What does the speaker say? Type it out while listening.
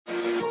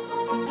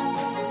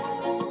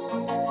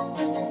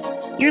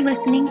You're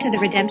listening to the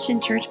Redemption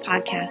Church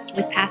podcast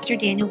with Pastor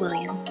Daniel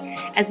Williams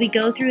as we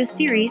go through a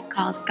series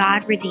called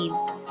God Redeems,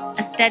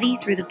 a study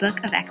through the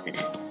book of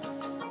Exodus.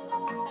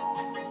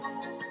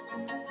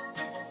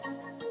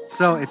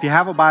 So if you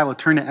have a Bible,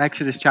 turn to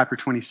Exodus chapter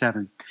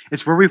 27.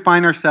 It's where we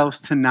find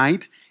ourselves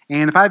tonight.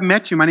 And if I've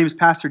met you, my name is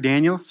Pastor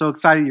Daniel. So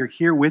excited you're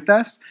here with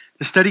us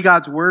to study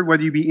God's Word,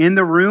 whether you be in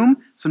the room,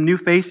 some new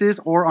faces,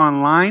 or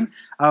online.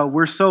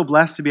 We're so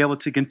blessed to be able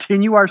to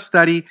continue our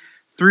study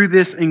through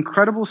this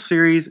incredible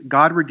series,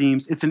 God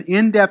Redeems. It's an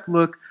in-depth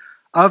look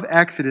of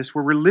Exodus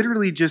where we're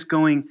literally just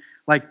going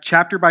like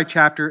chapter by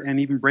chapter and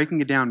even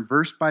breaking it down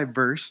verse by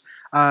verse.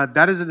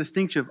 That is a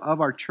distinction of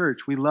our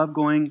church. We love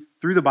going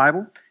through the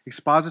Bible,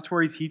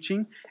 expository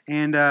teaching,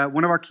 and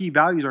one of our key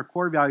values, our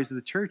core values of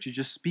the church is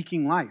just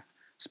speaking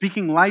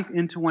life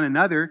into one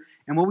another.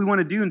 And what we want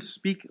to do and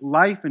speak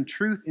life and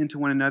truth into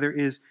one another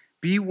is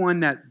be one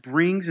that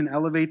brings and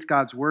elevates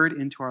God's Word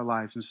into our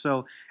lives. And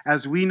so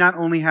as we not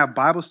only have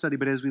Bible study,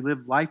 but as we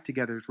live life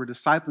together, as we're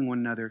discipling one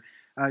another,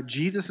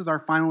 Jesus is our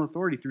final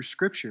authority through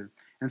Scripture.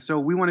 And so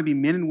we want to be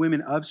men and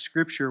women of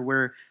Scripture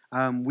where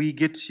we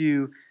get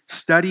to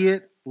study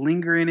it,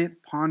 linger in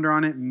it, ponder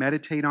on it,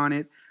 meditate on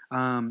it,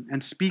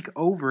 and speak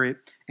over it.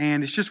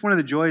 And it's just one of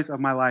the joys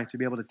of my life to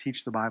be able to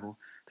teach the Bible,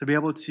 to be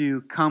able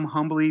to come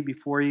humbly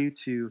before you,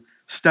 to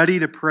study,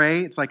 to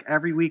pray. It's like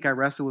every week I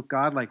wrestle with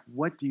God, like,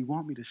 what do you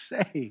want me to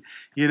say?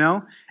 You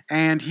know?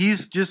 And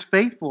He's just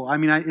faithful. I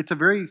mean, it's a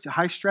very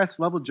high stress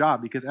level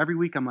job because every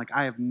week I'm like,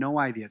 I have no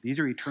idea. These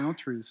are eternal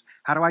truths.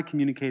 How do I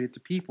communicate it to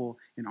people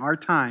in our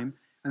time?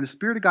 And the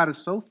Spirit of God is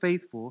so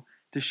faithful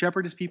to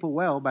shepherd His people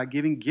well by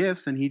giving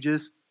gifts, and He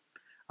just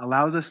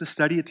allows us to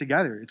study it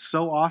together. It's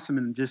so awesome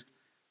and just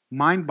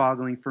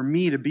mind-boggling for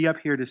me to be up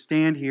here, to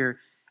stand here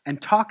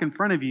and talk in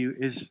front of you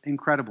is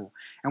incredible.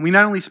 And we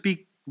not only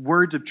speak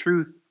words of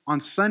truth on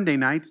Sunday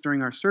nights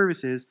during our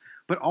services,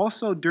 but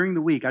also during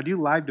the week. I do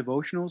live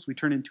devotionals. We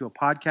turn it into a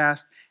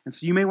podcast. And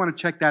so you may want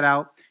to check that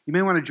out. You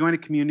may want to join a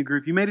community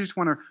group. You may just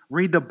want to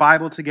read the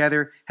Bible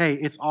together. Hey,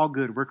 it's all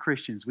good. We're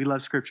Christians. We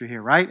love Scripture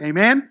here, right?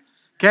 Amen?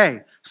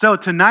 Okay, so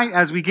tonight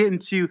as we get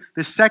into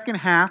the second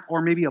half,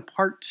 or maybe a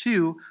part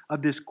 2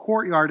 of this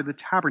courtyard of the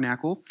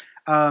tabernacle,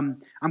 I'm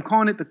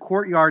calling it the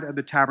courtyard of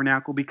the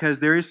tabernacle because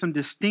there is some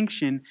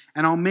distinction,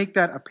 and I'll make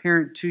that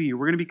apparent to you.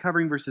 We're going to be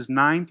covering verses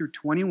 9 through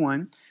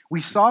 21. We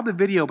saw the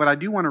video, but I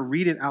do want to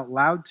read it out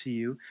loud to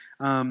you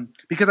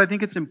because I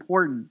think it's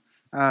important.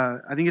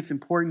 I think it's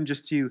important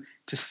just to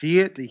see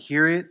it, to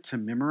hear it, to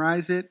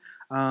memorize it.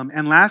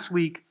 And last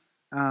week,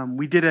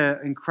 we did an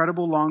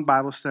incredible long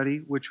Bible study,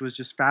 which was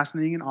just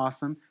fascinating and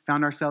awesome.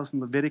 Found ourselves in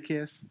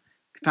Leviticus.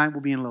 Tonight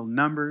we'll be in little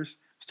Numbers.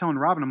 I was telling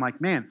Robin, I'm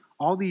like, man,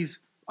 all these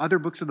other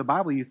books of the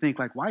Bible, you think,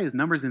 like, why is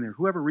Numbers in there?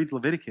 Whoever reads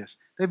Leviticus,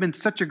 they've been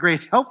such a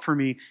great help for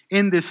me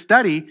in this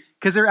study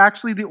because they're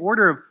actually the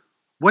order of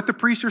what the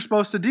priests are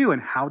supposed to do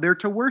and how they're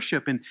to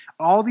worship. And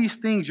all these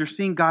things, you're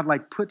seeing God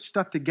like put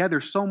stuff together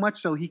so much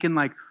so He can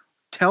like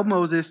tell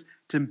Moses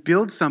to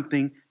build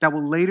something that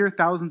will later,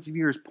 thousands of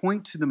years,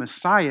 point to the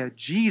Messiah,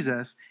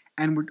 Jesus,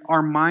 and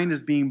our mind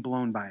is being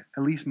blown by it.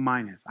 At least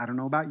mine is. I don't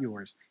know about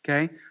yours,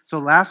 okay? So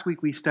last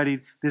week we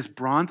studied this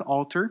bronze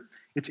altar.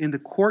 It's in the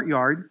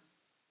courtyard,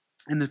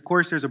 and of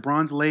course there's a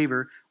bronze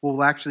laver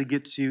we'll actually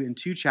get to in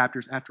 2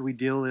 chapters after we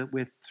deal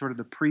with sort of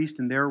the priest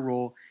and their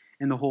role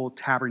in the whole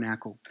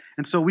tabernacle.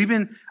 And so we've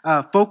been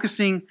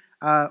focusing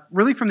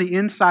really from the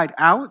inside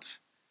out.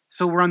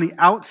 So we're on the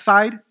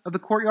outside of the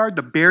courtyard,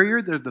 the barrier,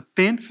 the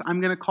fence,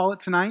 I'm going to call it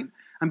tonight.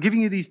 I'm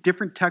giving you these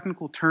different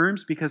technical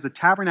terms because the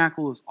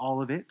tabernacle is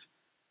all of it.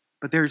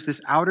 But there's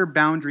this outer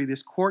boundary,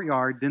 this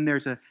courtyard. Then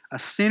there's a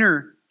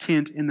center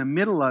tent in the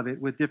middle of it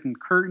with different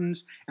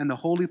curtains and the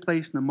holy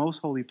place and the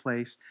most holy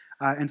place.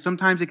 And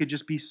sometimes it could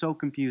just be so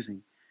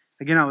confusing.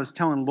 Again, I was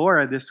telling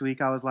Laura this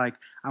week, I was like,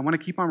 I want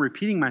to keep on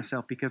repeating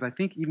myself because I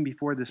think even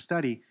before this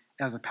study,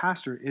 as a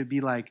pastor, it'd be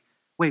like,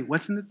 wait,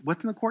 what's in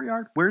the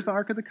courtyard? Where's the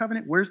Ark of the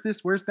Covenant? Where's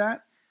this? Where's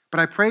that? But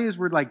I pray as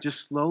we're like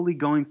just slowly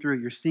going through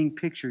it, you're seeing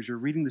pictures, you're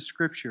reading the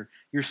Scripture,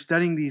 you're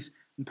studying these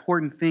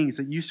important things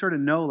that you sort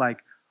of know like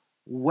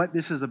what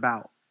this is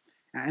about.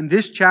 And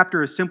this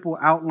chapter, a simple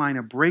outline,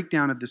 a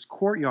breakdown of this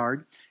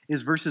courtyard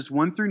is verses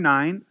 1 through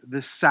 9.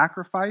 The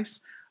sacrifice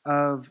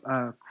of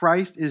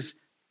Christ is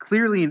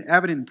clearly and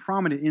evident and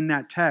prominent in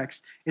that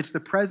text. It's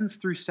the presence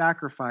through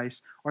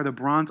sacrifice, or the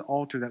bronze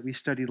altar that we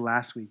studied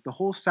last week. The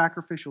whole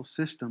sacrificial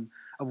system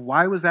of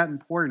why was that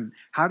important?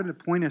 How did it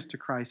point us to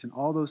Christ and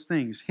all those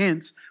things?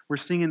 Hence, we're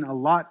singing a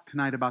lot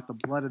tonight about the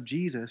blood of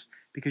Jesus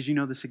because you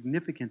know the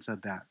significance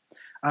of that.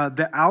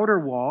 The outer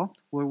wall,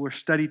 where we're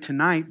studied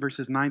tonight,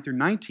 verses 9 through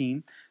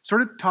 19,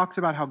 sort of talks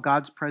about how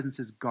God's presence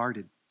is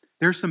guarded.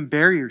 There's some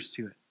barriers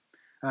to it.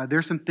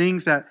 There's some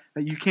things that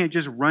you can't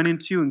just run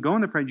into and go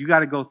in the presence. You got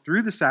to go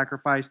through the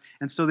sacrifice.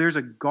 And so there's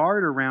a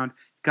guard around.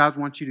 God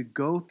wants you to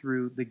go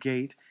through the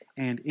gate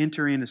and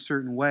enter in a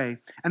certain way.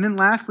 And then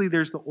lastly,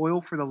 there's the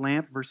oil for the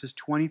lamp, verses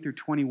 20 through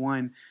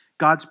 21,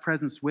 God's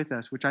presence with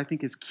us, which I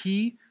think is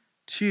key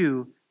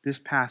to this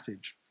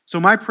passage. So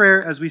my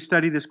prayer as we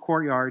study this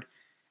courtyard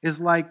is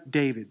like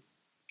David.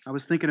 I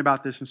was thinking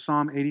about this in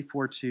Psalm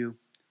 84:2.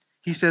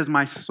 He says,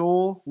 my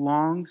soul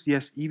longs,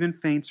 yes, even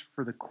faints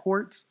for the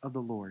courts of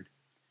the Lord.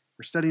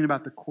 We're studying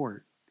about the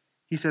court.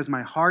 He says,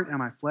 my heart and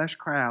my flesh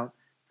cry out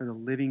for the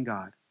living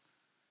God.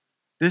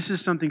 This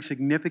is something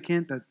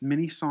significant that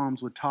many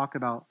Psalms would talk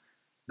about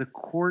the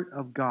court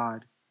of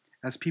God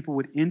as people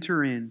would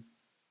enter in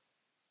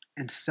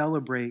and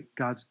celebrate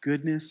God's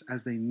goodness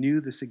as they knew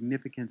the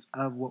significance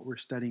of what we're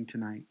studying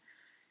tonight.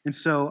 And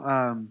so,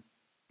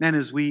 and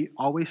as we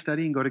always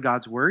study and go to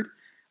God's Word,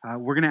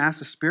 we're going to ask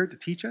the Spirit to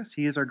teach us.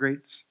 He is our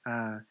great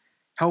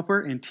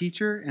helper and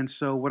teacher. And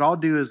so what I'll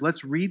do is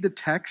let's read the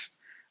text,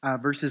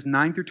 verses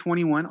 9 through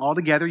 21 all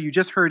together. You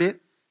just heard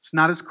it. It's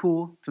not as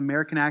cool. It's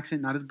American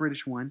accent, not as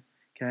British one.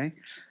 Okay,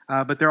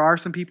 but there are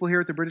some people here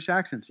with the British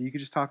accent, so you can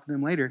just talk to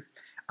them later.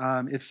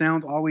 It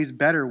sounds always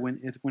better when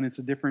it's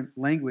a different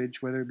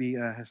language, whether it be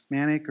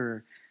Hispanic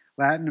or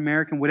Latin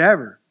American,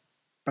 whatever.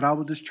 But I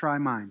will just try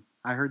mine.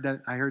 I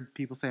heard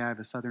people say I have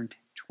a Southern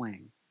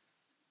twang.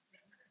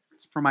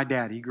 It's from my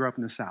dad. He grew up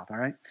in the South. All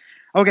right.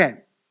 Okay,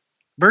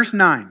 verse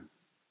 9.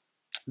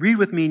 Read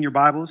with me in your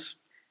Bibles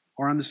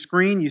or on the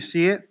screen. You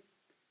see it.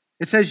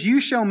 It says, "You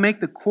shall make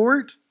the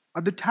court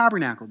of the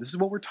tabernacle." This is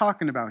what we're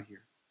talking about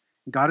here.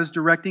 God is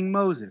directing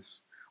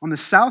Moses. "On the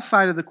south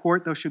side of the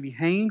court, there shall be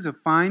hangings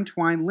of fine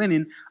twined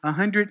linen,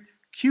 100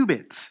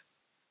 cubits."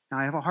 Now,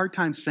 I have a hard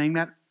time saying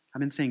that. I've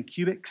been saying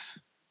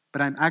cubics,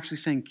 but I'm actually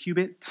saying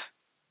cubit.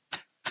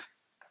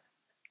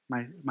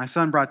 My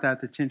son brought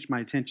that to my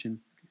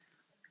attention.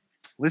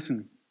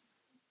 Listen,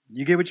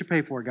 you get what you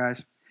pay for,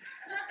 guys.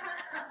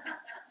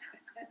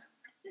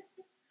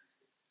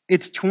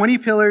 Its 20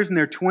 pillars and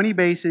their 20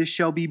 bases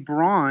shall be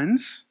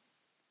bronze,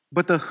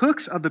 but the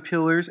hooks of the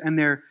pillars and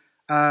their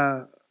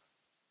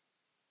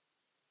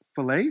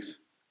fillets?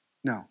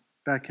 No,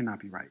 that cannot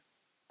be right.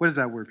 What is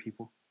that word,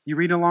 people? You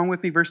reading along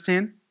with me? Verse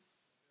 10?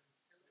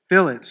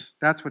 Fillets.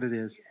 That's what it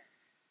is.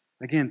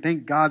 Again,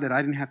 thank God that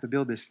I didn't have to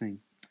build this thing.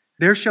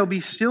 "There shall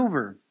be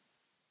silver,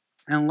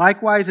 and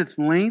likewise its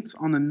lengths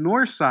on the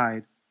north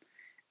side,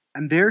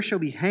 and there shall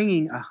be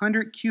hanging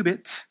 100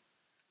 cubits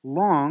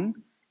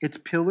long, its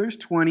pillars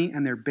 20,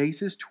 and their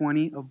bases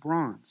 20 of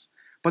bronze.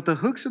 But the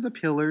hooks of the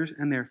pillars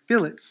and their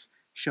fillets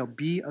shall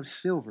be of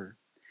silver.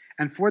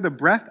 And for the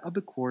breadth of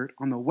the court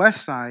on the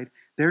west side,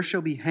 there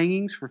shall be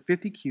hangings for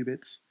 50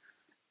 cubits,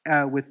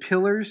 with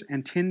pillars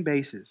and 10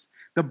 bases.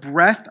 The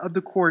breadth of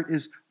the court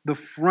is the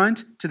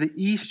front to the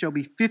east shall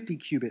be 50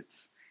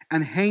 cubits,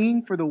 and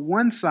hanging for the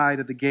one side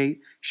of the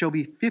gate shall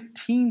be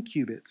 15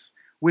 cubits,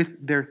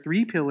 with their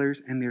 3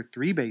 pillars and their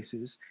 3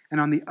 bases.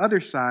 And on the other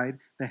side,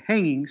 the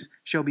hangings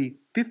shall be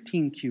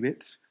 15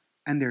 cubits,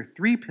 and their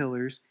 3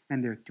 pillars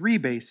and their 3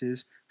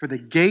 bases. For the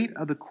gate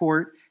of the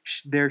court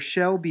there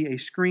shall be a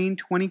screen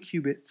 20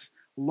 cubits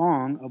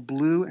long of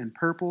blue and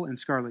purple and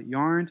scarlet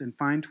yarns and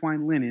fine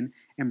twined linen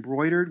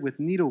embroidered with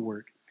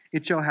needlework.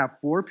 It shall have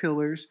 4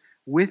 pillars,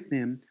 with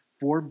them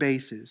 4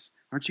 bases."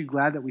 Aren't you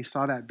glad that we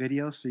saw that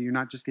video so you're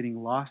not just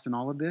getting lost in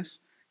all of this?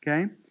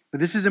 Okay? But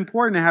this is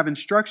important to have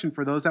instruction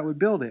for those that would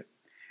build it.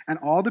 "And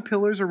all the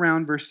pillars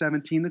around," verse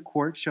 17, "the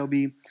court shall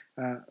be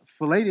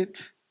filleted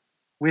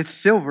with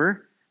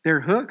silver.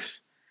 Their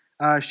hooks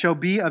shall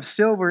be of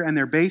silver, and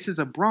their bases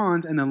of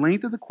bronze. And the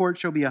length of the court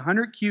shall be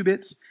 100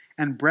 cubits,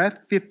 and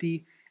breadth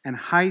 50, and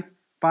height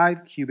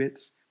 5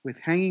 cubits, with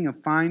hanging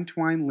of fine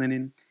twined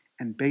linen,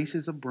 and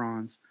bases of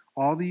bronze.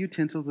 All the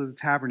utensils of the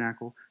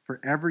tabernacle for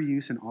every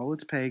use, and all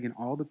its peg, and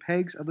all the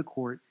pegs of the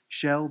court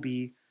shall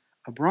be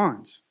of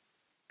bronze."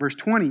 Verse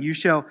 20, "You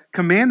shall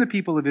command the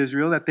people of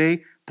Israel that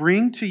they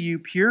bring to you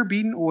pure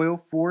beaten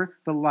oil for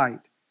the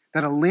light,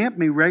 that a lamp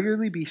may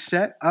regularly be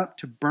set up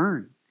to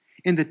burn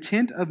in the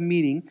tent of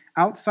meeting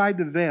outside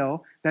the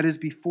veil that is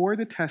before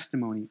the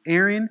testimony.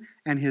 Aaron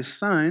and his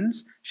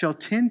sons shall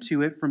tend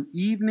to it from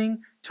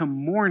evening to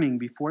morning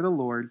before the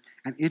Lord,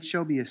 and it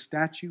shall be a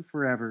statute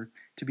forever,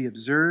 to be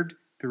observed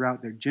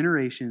throughout their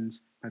generations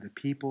by the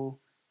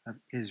people of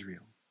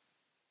Israel."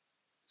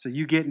 So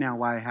you get now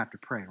why I have to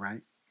pray,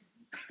 right?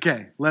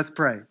 Okay, let's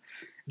pray.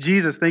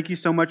 Jesus, thank you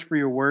so much for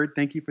your word.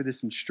 Thank you for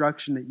this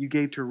instruction that you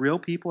gave to real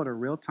people at a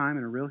real time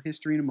in a real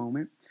history in a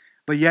moment.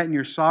 But yet in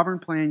your sovereign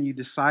plan, you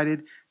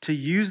decided to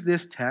use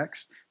this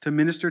text to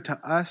minister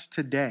to us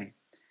today.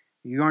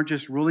 You aren't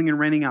just ruling and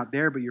reigning out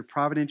there, but your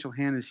providential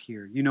hand is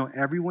here. You know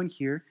everyone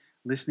here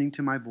listening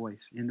to my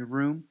voice, in the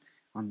room,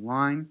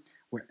 online,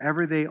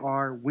 wherever they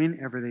are,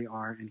 whenever they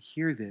are, and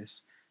hear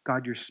this.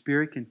 God, your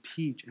Spirit can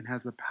teach and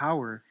has the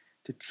power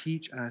to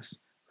teach us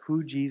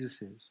who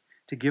Jesus is,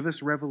 to give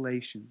us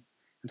revelation.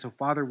 And so,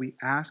 Father, we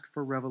ask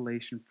for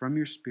revelation from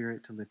your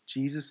Spirit to lift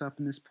Jesus up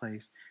in this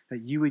place,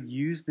 that you would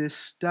use this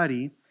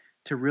study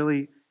to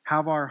really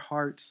have our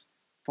hearts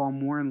fall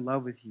more in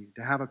love with you,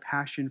 to have a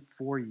passion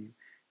for you,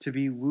 to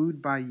be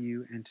wooed by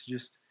you, and to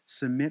just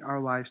submit our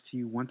lives to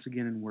you once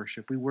again in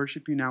worship. We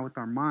worship you now with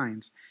our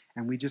minds,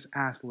 and we just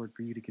ask, Lord,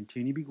 for you to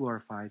continue to be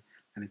glorified.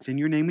 And it's in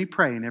your name we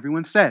pray. And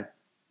everyone said,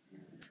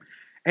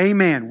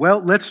 amen. Well,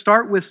 let's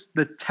start with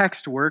the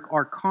text work,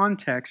 our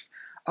context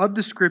of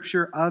the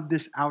scripture of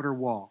this outer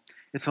wall.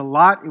 It's a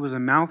lot. It was a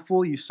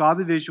mouthful. You saw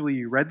the visual.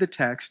 You read the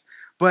text.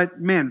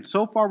 But man,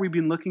 so far we've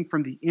been looking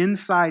from the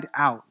inside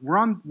out. We're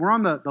on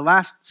the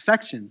last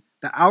section,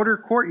 the outer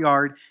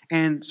courtyard,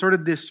 and sort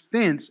of this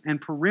fence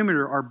and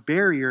perimeter or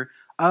barrier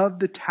of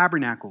the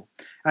tabernacle.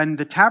 And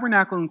the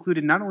tabernacle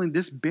included not only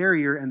this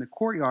barrier and the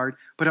courtyard,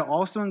 but it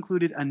also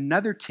included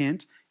another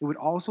tent. It would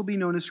also be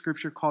known in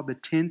Scripture called the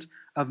tent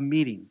of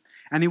meeting.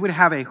 And it would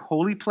have a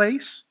holy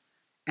place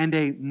and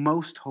a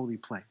most holy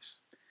place.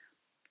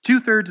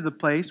 2/3 of the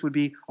place would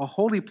be a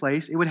holy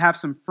place. It would have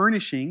some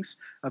furnishings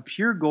of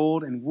pure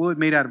gold and wood,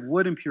 made out of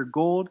wood and pure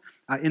gold.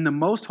 In the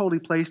most holy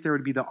place, there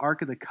would be the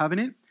Ark of the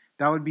Covenant.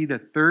 That would be the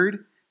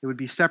third. It would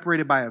be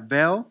separated by a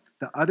veil.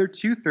 The other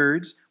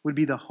 2/3 would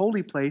be the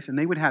holy place, and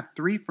they would have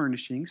 3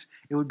 furnishings.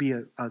 It would be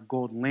a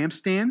gold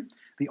lampstand,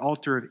 the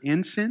altar of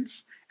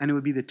incense, and it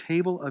would be the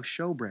table of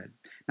showbread.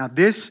 Now,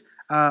 this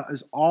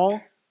is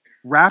all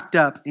wrapped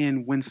up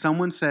in when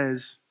someone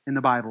says in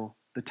the Bible,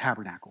 the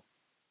tabernacle.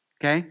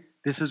 Okay?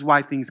 This is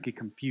why things get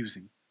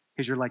confusing.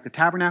 Because you're like, the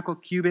tabernacle,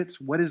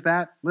 cubits, what is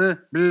that?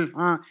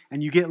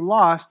 And you get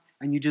lost,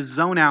 and you just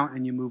zone out,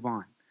 and you move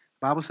on.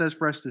 The Bible says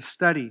for us to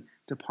study,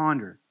 to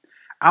ponder.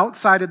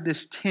 Outside of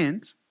this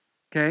tent,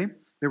 okay,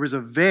 there was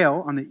a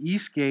veil on the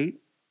east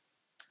gate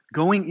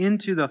going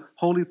into the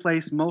holy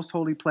place, most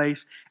holy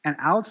place, and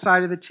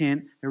outside of the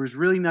tent, there was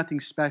really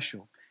nothing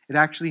special. It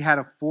actually had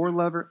a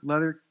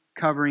 4-leather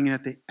covering, and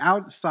at the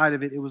outside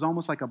of it, it was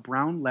almost like a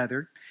brown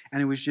leather,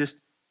 and it was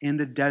just in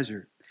the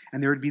desert.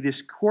 And there would be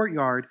this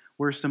courtyard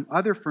where some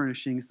other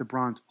furnishings, the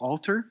bronze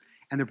altar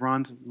and the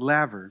bronze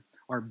laver,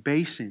 or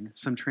basin,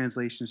 some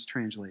translations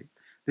translate.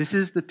 This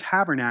is the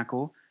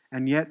tabernacle,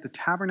 and yet the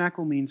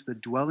tabernacle means the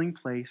dwelling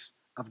place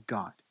of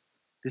God.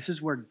 This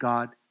is where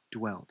God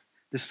dwelled,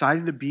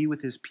 decided to be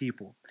with his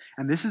people.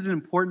 And this is an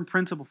important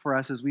principle for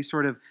us as we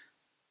sort of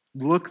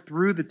look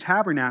through the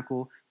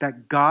tabernacle,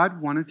 that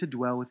God wanted to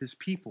dwell with his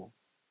people.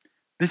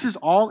 This is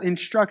all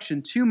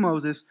instruction to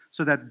Moses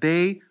so that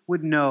they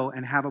would know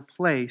and have a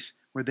place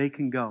where they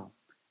can go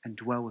and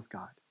dwell with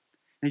God.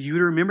 Now, you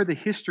remember the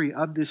history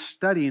of this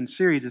study and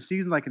series. It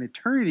seems like an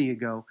eternity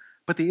ago,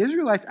 but the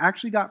Israelites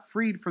actually got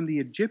freed from the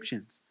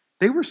Egyptians.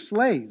 They were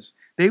slaves.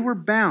 They were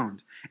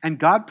bound. And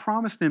God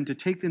promised them to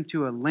take them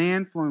to a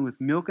land flowing with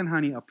milk and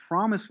honey, a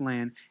promised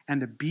land,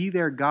 and to be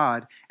their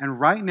God. And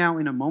right now,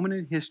 in a moment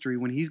in history,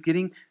 when he's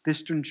getting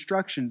this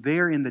instruction, they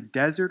are in the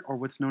desert, or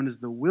what's known as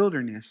the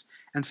wilderness.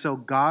 And so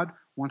God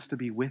wants to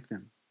be with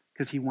them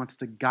because he wants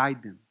to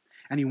guide them.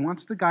 And he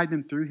wants to guide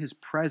them through his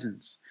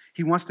presence.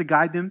 He wants to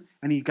guide them,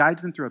 and he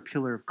guides them through a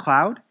pillar of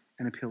cloud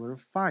and a pillar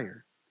of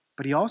fire.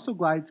 But he also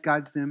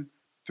guides them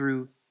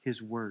through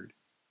his word,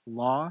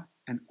 law,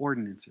 and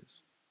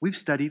ordinances. We've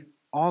studied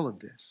all of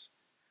this.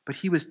 But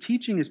he was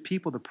teaching his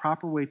people the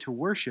proper way to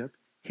worship,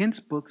 hence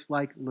books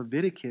like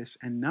Leviticus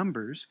and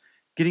Numbers.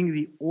 Getting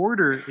the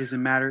order is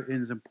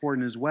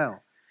important as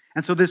well.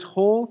 And so this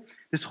whole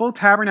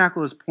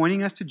tabernacle is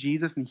pointing us to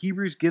Jesus, and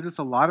Hebrews gives us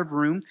a lot of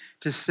room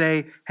to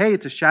say, hey,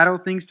 it's a shadow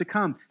of things to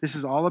come. This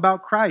is all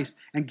about Christ,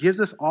 and gives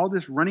us all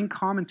this running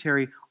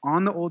commentary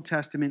on the Old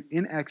Testament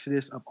in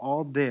Exodus of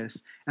all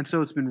this. And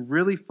so it's been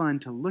really fun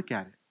to look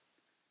at it.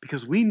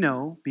 Because we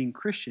know, being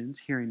Christians,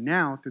 hearing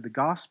now through the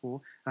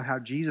gospel of how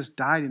Jesus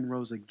died and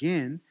rose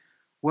again,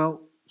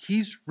 well,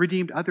 he's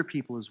redeemed other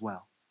people as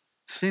well.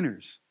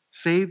 Sinners,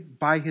 saved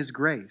by his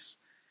grace.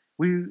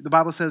 The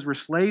Bible says we're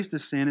slaves to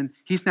sin, and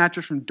he snatched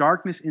us from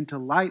darkness into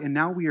light, and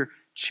now we are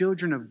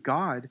children of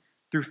God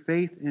through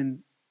faith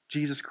in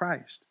Jesus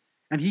Christ.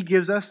 And he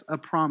gives us a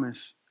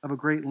promise of a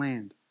great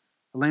land,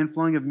 a land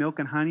flowing of milk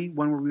and honey,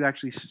 one where we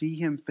actually see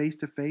him face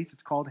to face.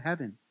 It's called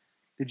heaven.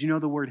 Did you know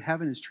the word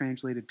heaven is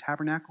translated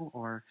tabernacle,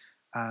 or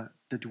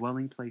the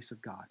dwelling place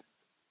of God?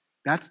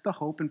 That's the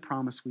hope and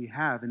promise we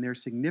have, and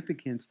there's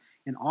significance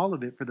in all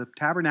of it. For the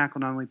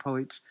tabernacle not only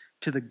points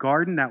to the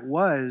garden that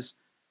was,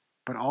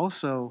 but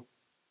also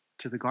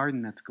to the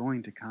garden that's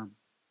going to come.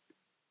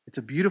 It's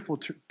a beautiful,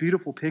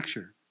 beautiful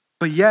picture.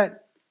 But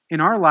yet,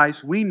 in our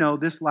lives, we know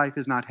this life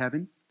is not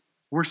heaven.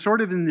 We're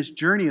sort of in this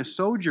journey, a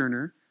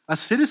sojourner, a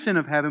citizen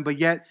of heaven, but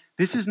yet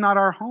this is not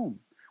our home.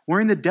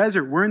 We're in the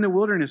desert, we're in the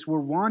wilderness, we're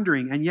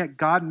wandering, and yet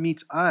God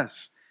meets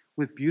us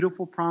with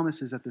beautiful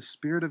promises that the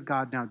Spirit of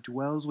God now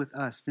dwells with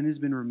us. Sin has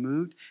been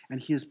removed,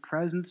 and his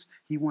presence,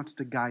 he wants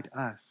to guide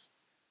us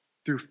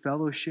through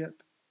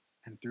fellowship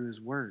and through his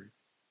word.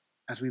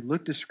 As we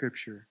look to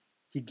Scripture,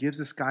 he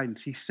gives us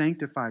guidance, he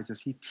sanctifies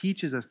us, he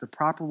teaches us the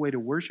proper way to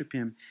worship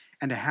him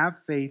and to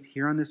have faith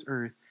here on this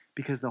earth,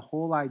 because the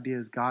whole idea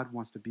is God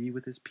wants to be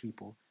with his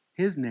people.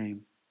 His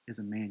name is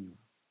Emmanuel,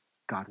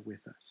 God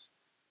with us.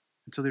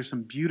 And so there's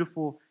some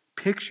beautiful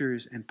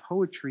pictures and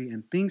poetry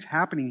and things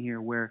happening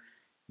here where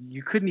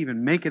you couldn't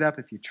even make it up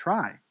if you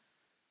try.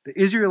 The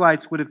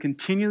Israelites would have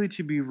continually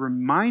to be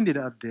reminded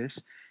of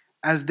this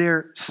as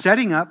they're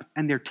setting up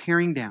and they're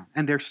tearing down,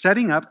 and they're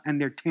setting up and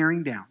they're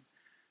tearing down.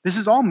 This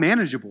is all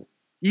manageable.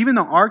 Even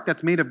the ark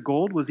that's made of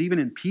gold was even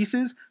in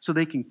pieces so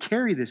they can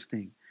carry this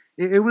thing.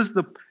 It was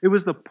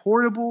the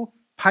portable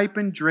pipe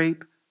and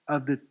drape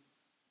of the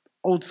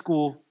old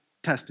school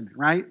Testament,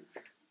 right?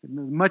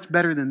 Much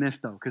better than this,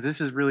 though, because this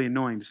is really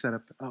annoying to set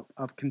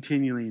up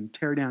continually and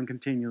tear down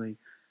continually.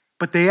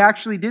 But they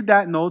actually did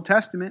that in the Old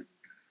Testament.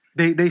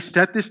 They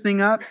set this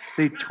thing up,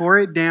 they tore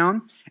it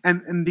down,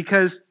 and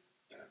because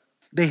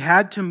they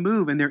had to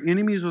move, and their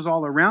enemies was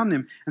all around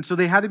them. And so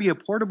they had to be a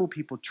portable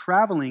people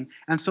traveling.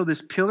 And so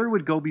this pillar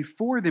would go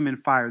before them in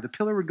fire. The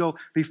pillar would go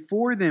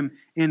before them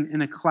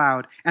in a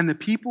cloud. And the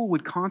people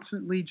would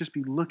constantly just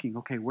be looking.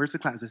 Okay, where's the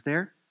cloud? Is this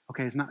there?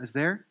 Okay, it's not. Is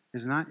there?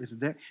 Is it not? Is it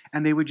there?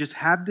 And they would just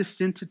have this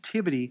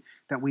sensitivity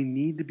that we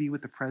need to be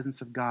with the presence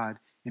of God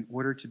in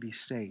order to be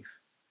safe.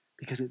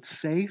 Because it's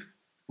safe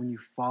when you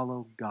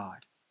follow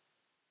God.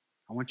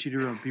 I want you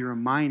to be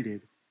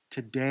reminded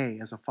today,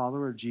 as a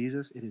follower of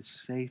Jesus, it is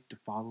safe to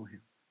follow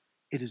him.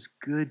 It is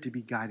good to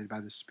be guided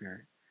by the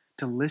Spirit,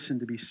 to listen,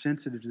 to be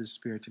sensitive to the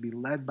Spirit, to be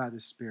led by the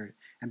Spirit,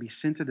 and be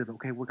sensitive.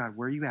 Okay, well, God,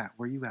 where are you at?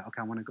 Where are you at?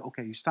 Okay, I want to go.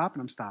 Okay, you stop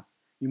and I'm stopping.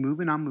 You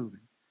moving, I'm moving.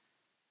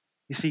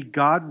 You see,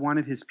 God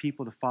wanted his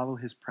people to follow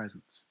his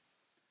presence.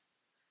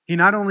 He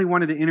not only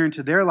wanted to enter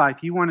into their life,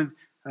 he wanted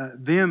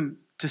them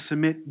to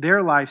submit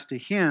their lives to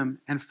him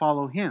and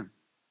follow him.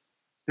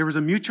 There was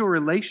a mutual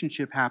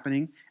relationship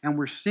happening, and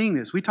we're seeing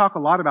this. We talk a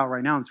lot about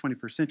right now in the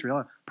 21st century,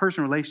 a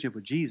personal relationship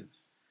with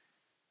Jesus.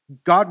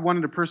 God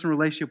wanted a personal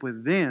relationship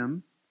with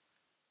them,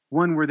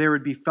 one where there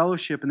would be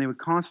fellowship and they would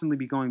constantly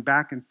be going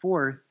back and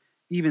forth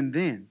even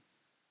then.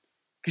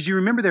 Because you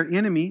remember their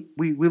enemy.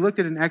 We looked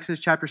at it in Exodus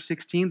chapter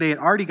 16. They had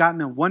already gotten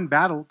in one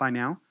battle by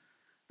now.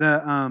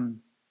 The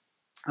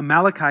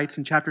Amalekites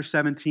in chapter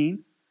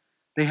 17.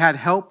 They had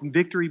help and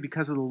victory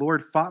because of the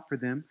Lord fought for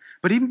them.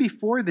 But even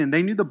before then,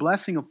 they knew the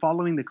blessing of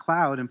following the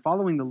cloud and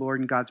following the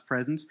Lord in God's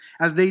presence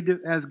as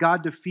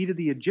God defeated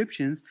the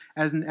Egyptians,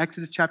 as in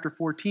Exodus chapter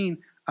 14,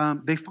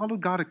 they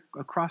followed God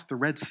across the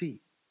Red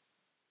Sea.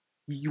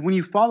 When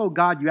you follow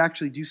God, you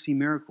actually do see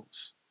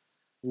miracles.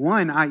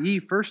 One, i.e.,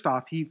 first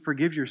off, he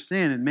forgives your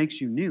sin and makes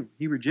you new.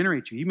 He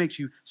regenerates you. He makes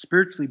you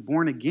spiritually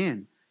born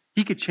again.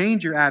 He could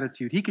change your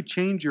attitude. He could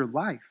change your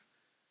life.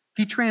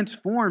 He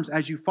transforms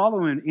as you follow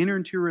him and enter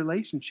into a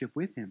relationship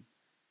with him.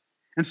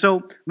 And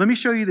so let me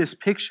show you this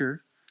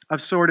picture of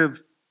sort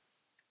of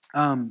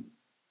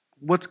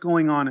what's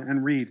going on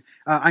and read.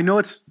 I know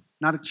it's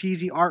not a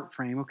cheesy art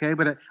frame, okay,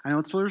 but I know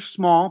it's sort of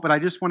small, but I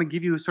just want to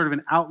give you sort of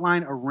an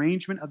outline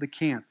arrangement of the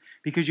camp,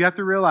 because you have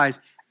to realize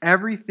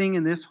everything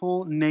in this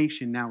whole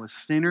nation now is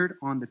centered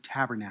on the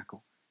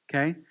tabernacle,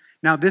 okay?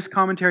 Now, this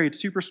commentary, it's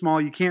super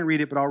small. You can't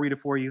read it, but I'll read it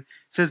for you. It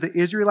says, the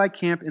Israelite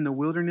camp in the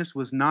wilderness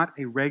was not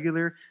a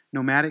regular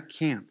nomadic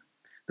camp.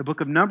 The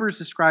book of Numbers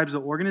describes the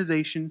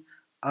organization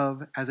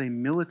as a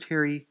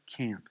military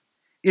camp.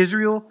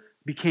 Israel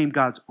became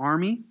God's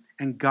army,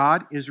 and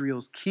God,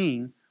 Israel's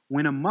king,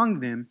 went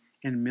among them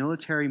in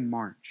military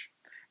march.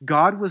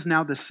 God was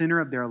now the center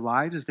of their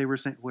lives as they were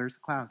saying, where's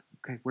the cloud?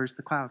 Okay, where's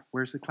the cloud?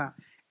 Where's the cloud?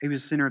 He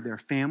was the center of their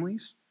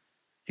families.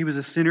 He was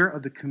the center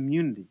of the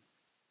community.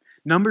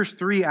 Numbers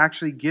 3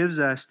 actually gives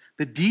us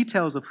the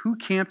details of who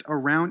camped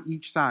around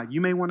each side. You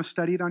may want to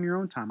study it on your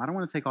own time. I don't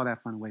want to take all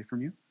that fun away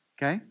from you.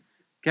 Okay?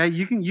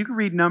 You can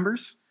read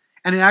Numbers,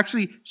 and it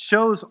actually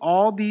shows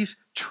all these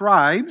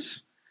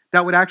tribes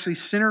that would actually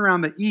center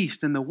around the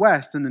east and the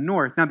west and the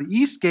north. Now, the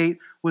east gate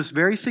was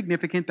very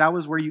significant. That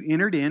was where you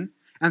entered in.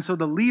 And so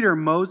the leader,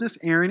 Moses,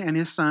 Aaron, and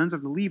his sons, or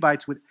the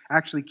Levites, would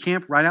actually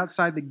camp right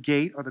outside the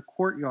gate or the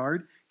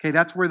courtyard. Okay,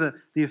 that's where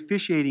the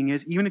officiating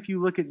is. Even if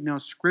you look at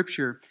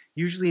Scripture,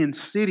 usually in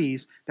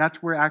cities,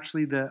 that's where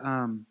actually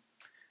the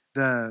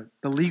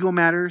legal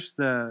matters,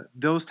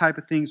 those type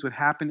of things would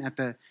happen at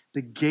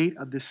the gate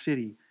of the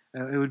city.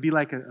 It would be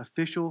like an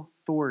official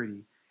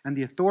authority. And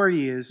the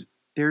authority is,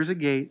 there's a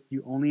gate,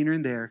 you only enter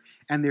in there,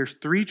 and there's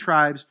 3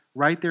 tribes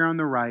right there on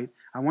the right.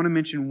 I want to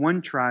mention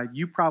one tribe.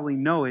 You probably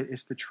know it.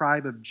 It's the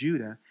tribe of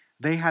Judah.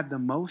 They had the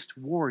most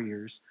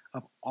warriors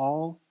of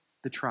all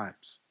the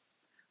tribes.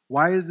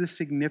 Why is this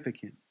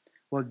significant?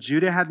 Well,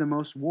 Judah had the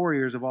most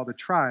warriors of all the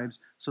tribes,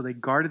 so they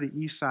guarded the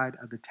east side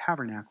of the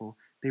tabernacle.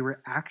 They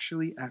were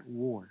actually at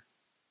war.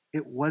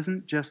 It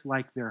wasn't just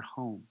like their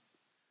home.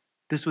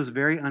 This was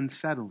very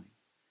unsettling.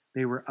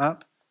 They were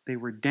up, they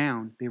were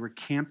down, they were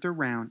camped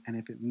around, and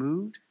if it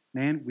moved,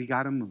 man, we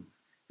got to move.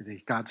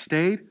 If God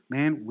stayed,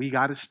 man, we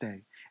got to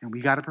stay. And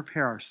we got to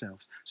prepare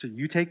ourselves. So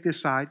you take this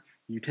side,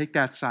 you take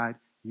that side,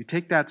 you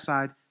take that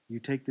side, you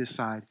take this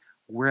side.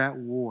 We're at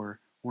war.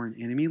 We're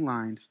in enemy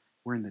lines.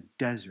 We're in the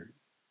desert.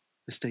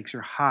 The stakes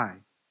are high,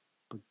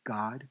 but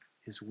God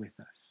is with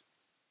us.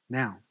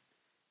 Now,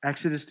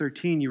 Exodus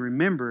 13, you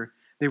remember,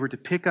 they were to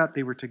pick up,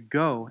 they were to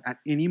go at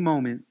any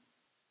moment.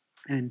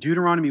 And in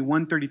Deuteronomy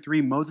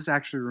 1:33, Moses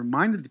actually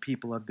reminded the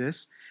people of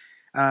this,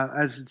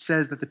 as it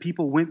says that the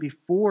people went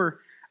before,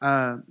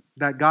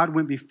 that God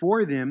went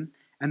before them,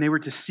 and they were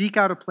to seek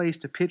out a place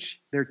to pitch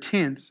their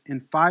tents in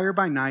fire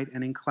by night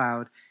and in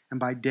cloud and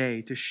by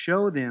day, to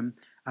show them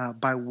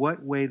by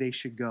what way they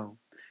should go.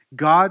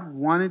 God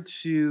wanted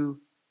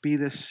to be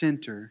the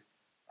center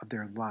of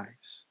their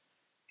lives.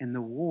 In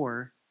the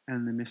war and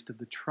in the midst of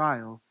the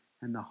trial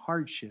and the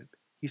hardship,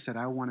 he said,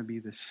 I want to be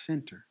the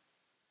center.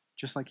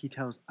 Just like he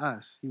tells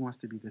us, he wants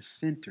to be the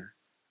center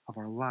of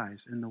our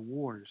lives, in the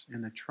wars,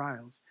 in the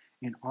trials,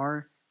 in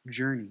our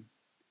journey.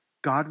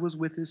 God was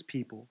with his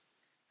people,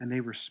 and they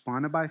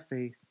responded by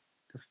faith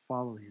to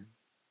follow him.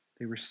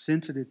 They were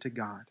sensitive to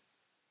God.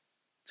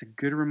 It's a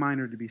good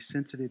reminder to be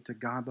sensitive to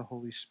God the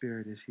Holy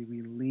Spirit as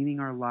we leaning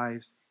our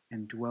lives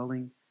and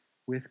dwelling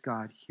with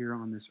God here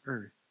on this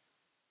earth.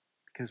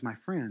 Because, my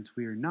friends,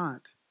 we are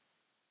not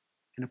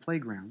in a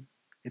playground.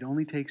 It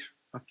only takes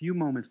a few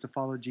moments to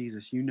follow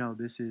Jesus. You know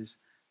this is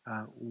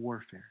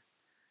warfare.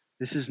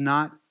 This is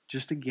not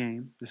just a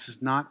game. This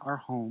is not our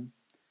home.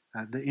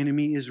 The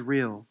enemy is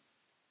real.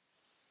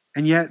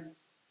 And yet,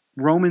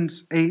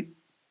 Romans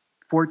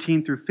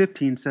 8:14 through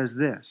 15 says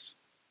this: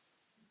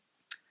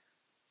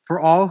 "For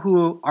all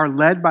who are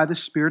led by the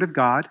Spirit of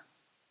God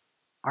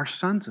are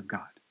sons of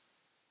God.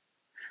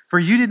 For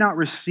you did not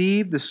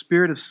receive the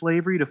spirit of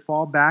slavery to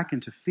fall back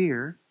into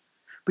fear,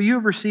 but you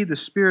have received the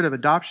spirit of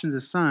adoption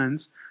as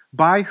sons,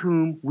 by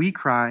whom we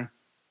cry,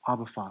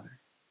 Abba, Father."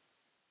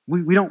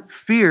 We don't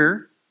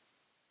fear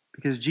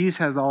because Jesus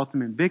has the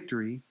ultimate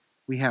victory.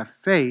 We have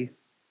faith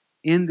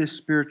in this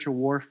spiritual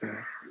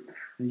warfare.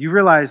 And you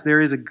realize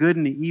there is a good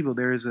and an evil.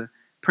 There is a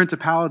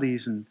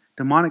principalities and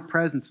demonic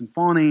presence and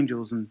fallen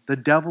angels, and the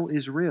devil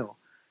is real.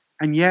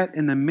 And yet,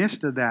 in the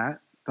midst of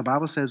that, the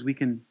Bible says we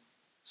can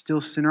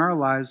still center our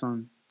lives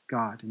on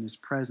God and his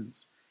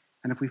presence.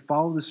 And if we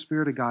follow the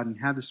Spirit of God and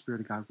have the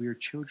Spirit of God, we are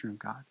children of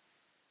God.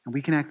 And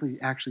we can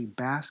actually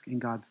bask in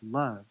God's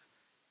love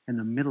in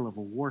the middle of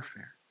a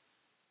warfare,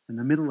 in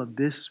the middle of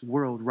this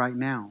world right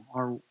now,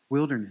 our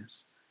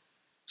wilderness.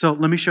 So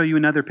let me show you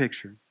another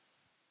picture.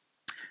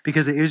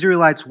 Because the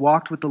Israelites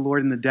walked with the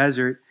Lord in the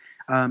desert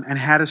and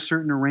had a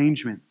certain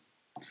arrangement.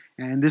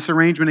 And this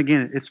arrangement,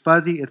 again, it's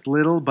fuzzy, it's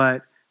little,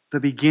 but the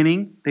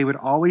beginning, they would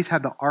always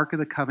have the Ark of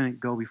the Covenant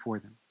go before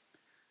them.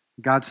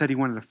 God said he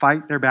wanted to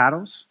fight their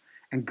battles,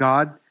 and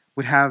God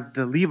would have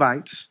the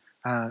Levites,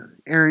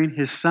 Aaron,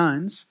 his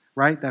sons,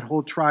 right, that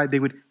whole tribe, they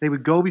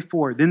would go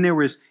before. Then there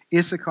was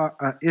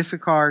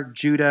Issachar,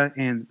 Judah,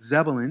 and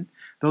Zebulun.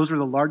 Those were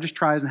the largest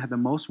tribes and had the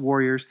most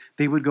warriors.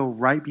 They would go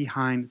right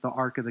behind the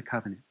Ark of the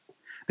Covenant.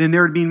 Then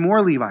there would be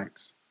more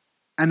Levites.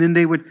 And then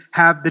they would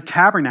have the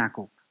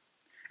tabernacle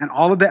and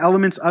all of the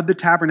elements of the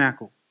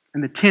tabernacle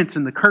and the tents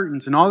and the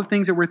curtains and all the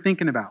things that we're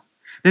thinking about.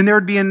 Then there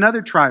would be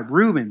another tribe,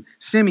 Reuben,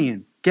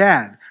 Simeon,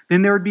 Gad.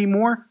 Then there would be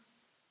more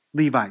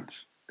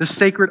Levites, the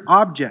sacred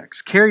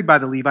objects carried by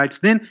the Levites.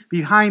 Then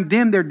behind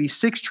them there'd be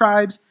 6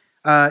 tribes,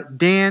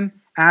 Dan,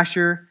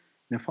 Asher,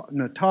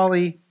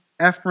 Naphtali,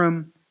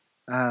 Ephraim,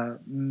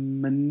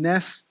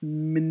 Manasseh,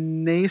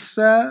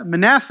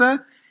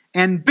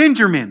 and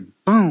Benjamin.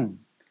 Boom.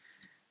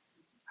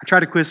 I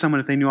tried to quiz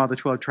someone if they knew all the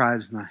 12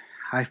 tribes, and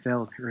I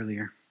failed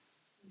earlier.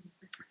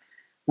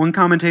 One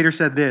commentator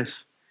said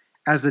this: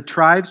 as the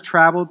tribes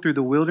traveled through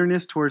the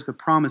wilderness towards the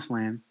promised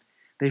land,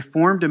 they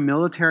formed a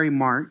military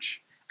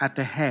march at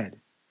the head.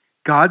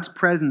 God's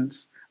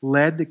presence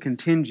led the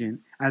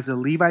contingent as the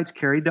Levites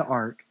carried the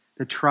ark,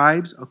 the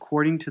tribes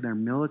according to their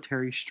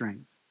military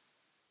strength.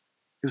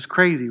 It was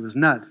crazy. It was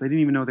nuts. They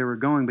didn't even know they were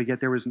going, but yet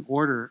there was an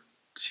order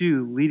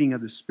to leading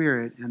of the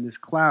Spirit and this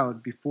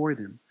cloud before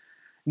them.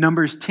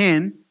 Numbers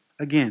 10,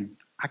 again,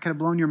 I could have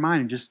blown your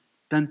mind and just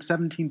done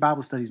 17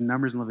 Bible studies in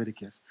Numbers and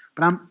Leviticus.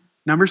 But I'm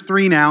Numbers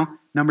 3 now.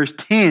 Numbers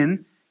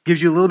 10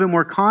 gives you a little bit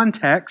more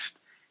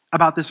context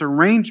about this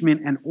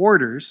arrangement and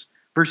orders.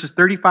 Verses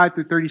 35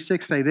 through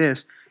 36 say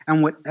this: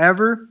 And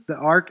whenever the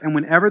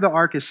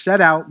ark is set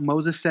out,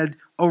 Moses said,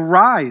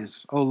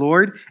 "Arise, O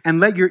Lord, and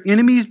let your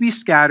enemies be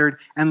scattered,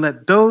 and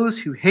let those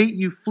who hate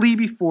you flee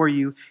before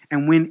you."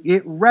 And when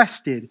it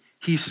rested,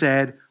 he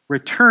said,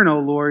 "Return, O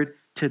Lord,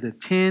 to the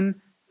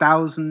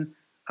 10,000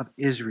 of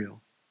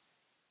Israel."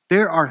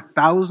 There are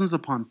thousands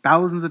upon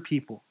thousands of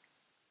people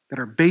that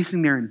are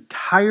basing their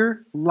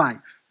entire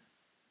life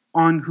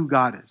on who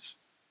God is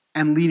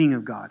and leading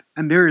of God.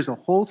 And there is a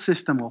whole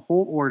system, a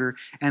whole order.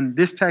 And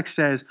this text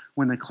says,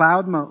 when the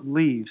cloud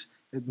leaves,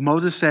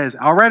 Moses says,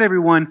 "All right,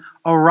 everyone,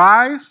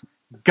 arise.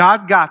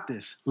 God got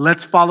this.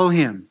 Let's follow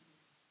him."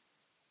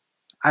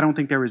 I don't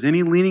think there was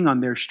any leaning on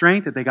their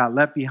strength. That they got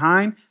left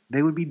behind,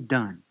 they would be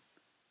done.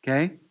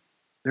 Okay?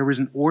 There was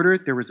an order,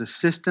 there was a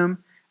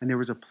system, and there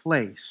was a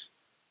place.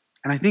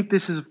 And I think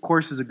this is, of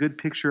course, is a good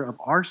picture of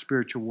our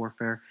spiritual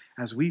warfare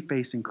as we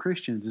face in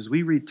Christians. As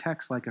we read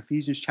texts like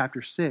Ephesians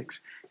chapter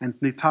 6, and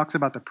it talks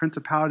about the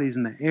principalities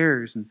and the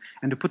airs, and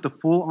to put the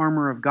full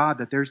armor of God,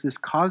 that there's this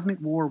cosmic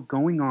war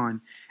going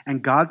on,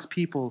 and God's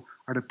people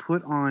are to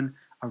put on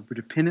a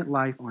dependent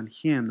life on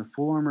him, the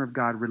full armor of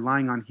God,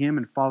 relying on him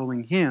and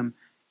following him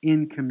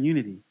in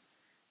community.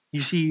 You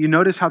see, you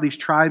notice how these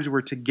tribes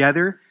were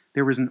together.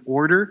 There was an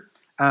order.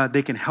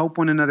 They can help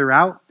one another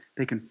out.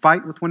 They can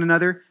fight with one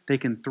another. They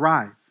can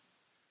thrive.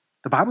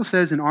 The Bible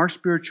says in our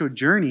spiritual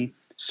journey,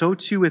 so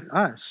too with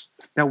us,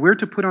 that we're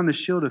to put on the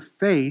shield of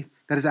faith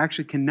that is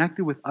actually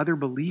connected with other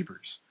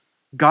believers.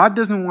 God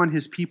doesn't want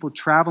his people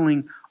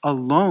traveling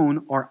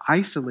alone or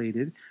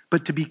isolated,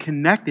 but to be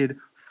connected,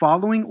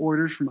 following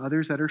orders from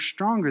others that are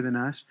stronger than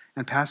us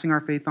and passing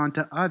our faith on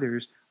to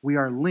others. We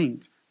are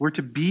linked We're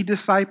to be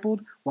discipled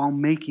while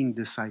making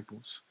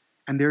disciples.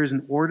 And there is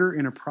an order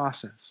and a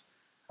process.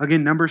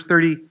 Again, Numbers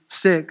 10,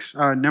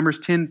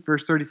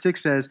 verse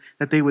 36 says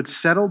that they would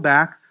settle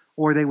back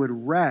or they would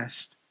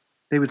rest.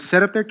 They would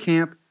set up their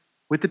camp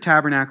with the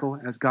tabernacle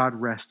as God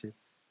rested.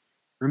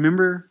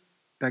 Remember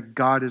that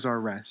God is our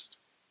rest.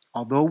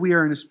 Although we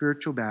are in a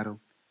spiritual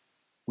battle,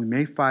 we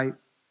may fight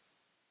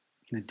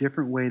in a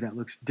different way that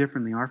looks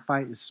differently. Our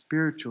fight is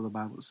spiritual, the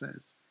Bible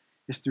says.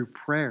 It's through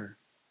prayer.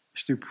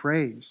 It's through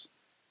praise.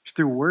 It's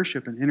through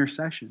worship and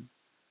intercession.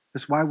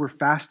 That's why we're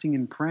fasting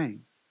and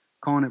praying,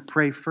 calling it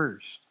pray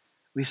first.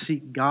 We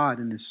seek God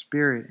in His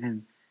Spirit,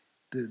 and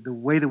the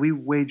way that we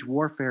wage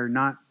warfare,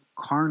 not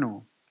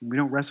carnal. We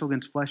don't wrestle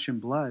against flesh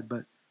and blood,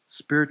 but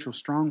spiritual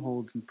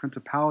strongholds and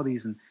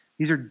principalities, and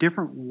these are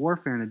different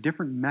warfare and a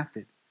different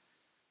method.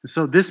 And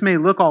so this may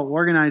look all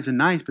organized and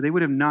nice, but they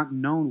would have not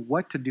known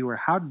what to do or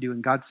how to do,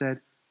 and God said,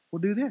 well,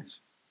 do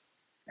this.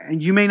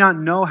 And you may not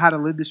know how to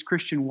live this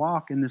Christian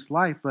walk in this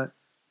life, but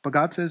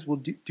God says, well,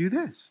 do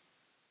this.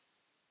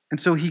 And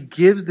so He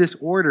gives this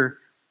order.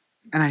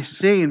 And I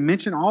say and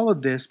mention all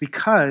of this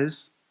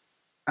because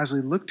as we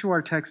look to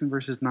our text in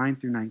verses 9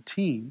 through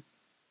 19,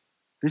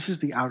 this is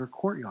the outer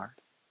courtyard.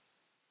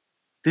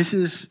 This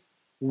is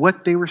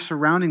what they were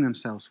surrounding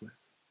themselves with.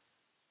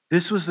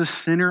 This was the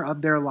center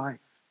of their life.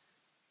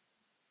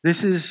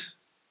 This is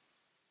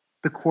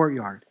the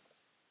courtyard.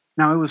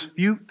 Now, it was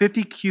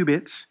 50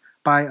 cubits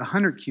by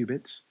 100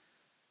 cubits,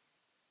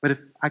 but if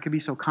I could be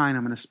so kind,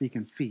 I'm going to speak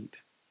in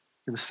feet.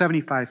 It was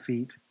 75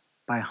 feet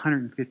by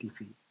 150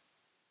 feet.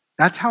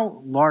 That's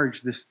how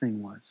large this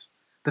thing was.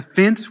 The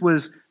fence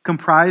was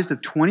comprised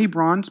of 20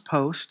 bronze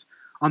posts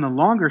on the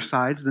longer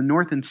sides, the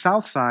north and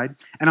south side,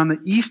 and on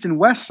the east and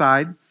west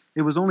side,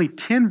 it was only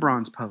 10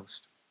 bronze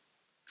posts.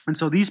 And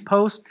so these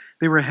posts,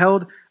 they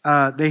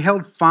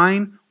held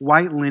fine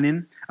white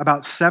linen,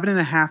 about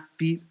 7.5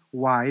 feet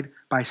wide,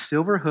 by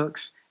silver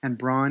hooks and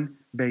bronze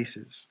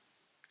bases.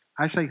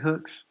 I say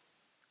hooks,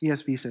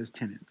 ESV says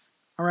tenons.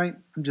 All right,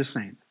 I'm just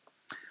saying.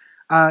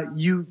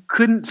 You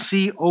couldn't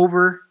see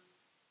over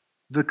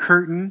the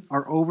curtain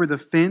or over the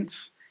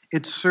fence.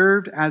 It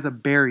served as a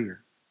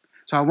barrier.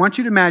 So I want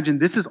you to imagine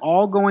this is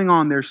all going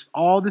on. There's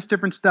all this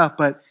different stuff,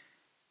 but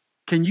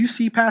can you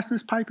see past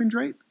this pipe and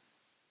drape?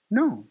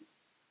 No,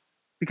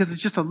 because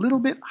it's just a little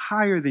bit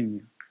higher than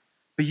you.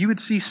 But you would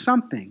see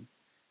something,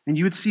 and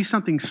you would see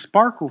something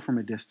sparkle from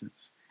a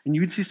distance, and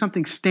you would see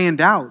something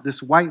stand out,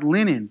 this white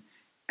linen,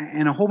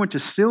 and a whole bunch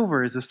of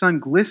silver as the sun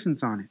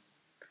glistens on it.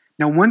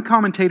 Now, one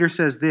commentator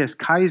says this,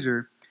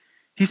 Kaiser,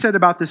 he said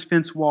about this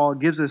fence wall, it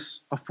gives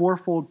us a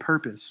fourfold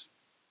purpose.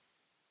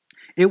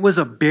 It was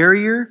a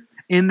barrier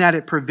in that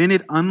it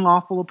prevented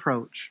unlawful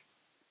approach.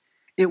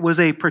 It was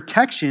a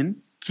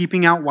protection,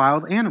 keeping out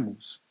wild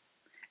animals.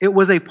 It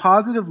was a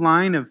positive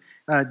line of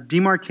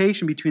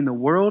demarcation between the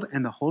world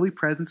and the holy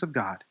presence of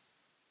God.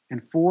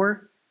 And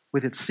 4,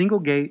 with its single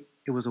gate,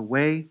 it was a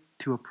way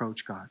to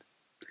approach God.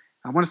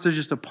 I want us to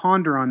just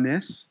ponder on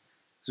this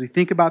as we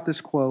think about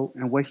this quote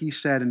and what he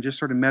said and just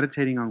sort of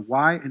meditating on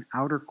why an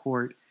outer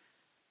court,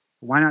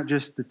 why not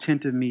just the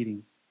tent of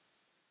meeting?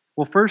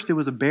 Well, first, it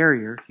was a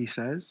barrier, he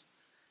says,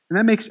 and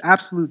that makes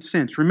absolute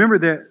sense. Remember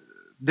that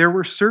there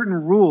were certain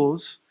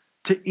rules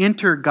to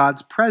enter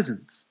God's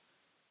presence.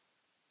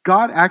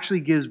 God actually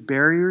gives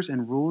barriers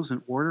and rules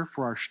and order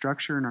for our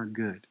structure and our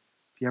good.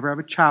 If you ever have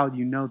a child,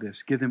 you know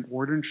this. Give them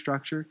order and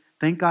structure.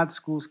 Thank God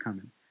school's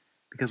coming.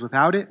 Because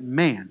without it,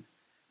 man,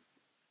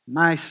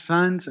 my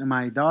sons and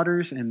my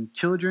daughters and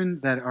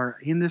children that are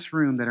in this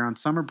room that are on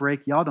summer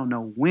break, y'all don't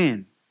know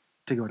when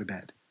to go to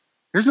bed.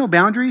 There's no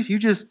boundaries. You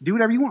just do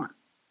whatever you want.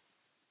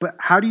 But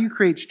how do you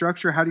create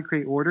structure? How do you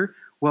create order?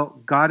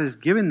 Well, God has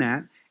given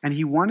that, and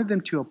he wanted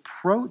them to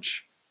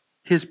approach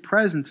his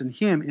presence and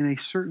him in a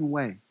certain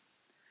way.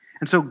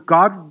 And so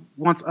God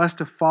wants us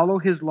to follow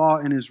his law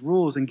and his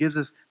rules and gives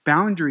us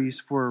boundaries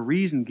for a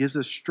reason, gives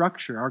us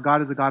structure. Our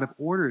God is a God of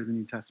order, the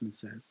New Testament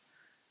says.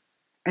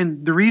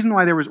 And the reason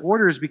why there was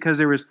order is because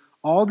there was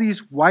all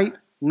these white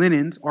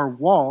linens or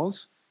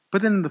walls,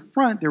 but then in the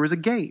front there was a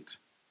gate.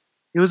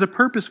 It was a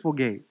purposeful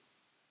gate.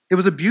 It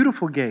was a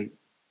beautiful gate.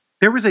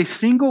 There was a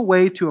single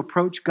way to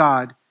approach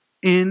God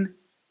in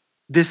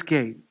this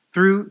gate,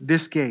 through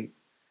this gate.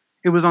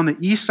 It was on the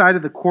east side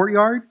of the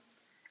courtyard,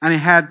 and it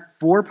had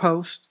 4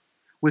 posts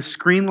with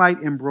screen light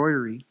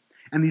embroidery,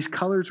 and these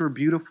colors were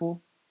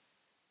beautiful.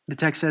 The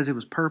text says it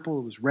was purple,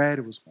 it was red,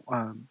 it was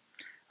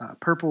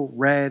purple,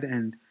 red,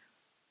 and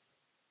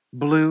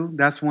blue.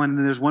 That's one, and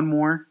then there's one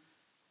more,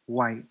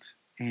 white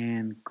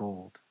and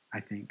gold, I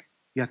think.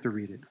 You have to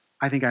read it.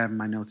 I think I have in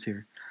my notes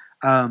here.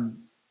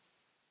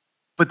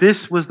 But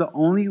this was the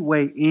only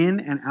way in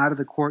and out of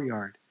the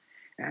courtyard.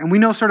 And we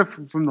know sort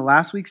of from the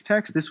last week's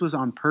text, this was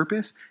on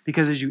purpose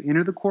because as you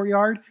enter the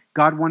courtyard,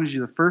 God wanted you,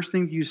 the first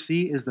thing you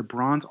see is the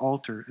bronze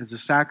altar, as a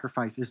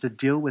sacrifice, is to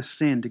deal with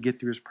sin to get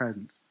through his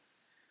presence.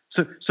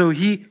 So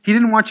he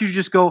didn't want you to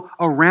just go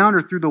around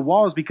or through the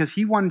walls because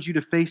he wanted you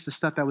to face the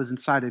stuff that was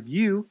inside of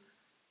you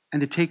and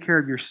to take care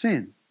of your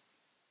sin.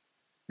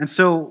 And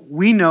so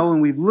we know,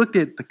 and we've looked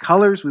at the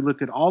colors, we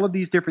looked at all of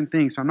these different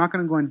things, so I'm not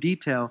going to go in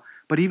detail,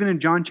 but even in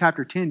John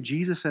chapter 10,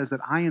 Jesus says that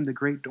I am the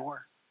great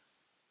door.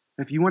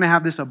 If you want to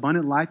have this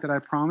abundant life that I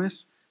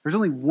promise, there's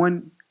only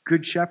one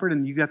good shepherd,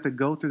 and you got to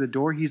go through the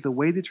door. He's the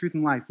way, the truth,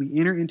 and life. We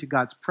enter into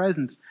God's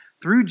presence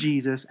through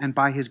Jesus and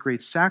by his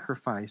great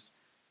sacrifice.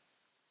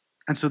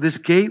 And so this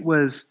gate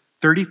was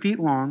 30 feet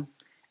long,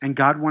 and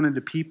God wanted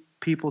the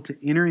people to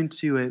enter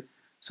into it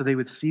so they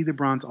would see the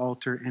bronze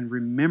altar and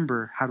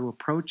remember how to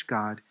approach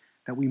God,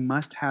 that we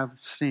must have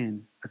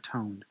sin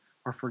atoned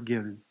or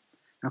forgiven.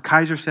 Now,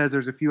 Kaiser says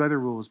there's a few other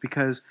rules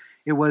because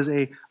it was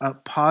a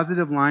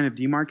positive line of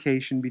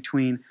demarcation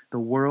between the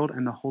world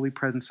and the holy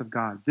presence of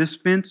God. This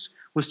fence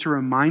was to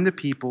remind the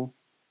people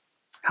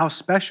how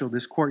special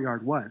this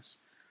courtyard was.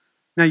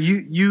 Now,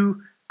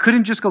 you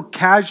couldn't just go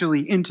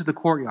casually into the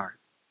courtyard.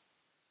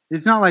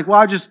 It's not like, well,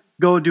 I'll just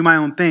go do my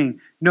own thing.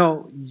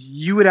 No,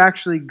 you would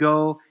actually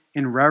go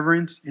in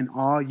reverence, in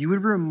awe. You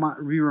would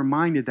be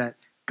reminded that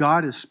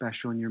God is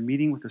special and you're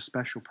meeting with a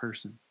special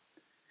person.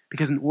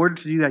 Because in order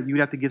to do that, you would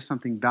have to give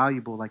something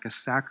valuable like a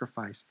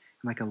sacrifice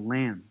and like a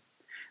lamb.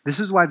 This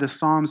is why the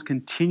Psalms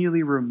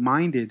continually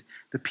reminded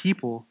the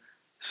people.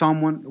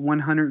 Psalm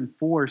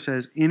 104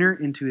 says, enter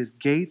into his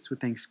gates with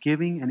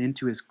thanksgiving and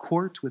into his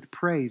courts with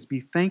praise.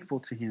 Be thankful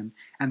to him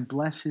and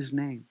bless his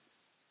name.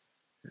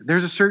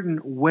 There's a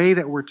certain way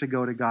that we're to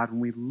go to God when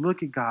we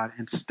look at God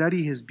and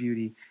study his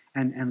beauty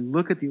and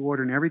look at the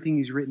order and everything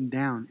he's written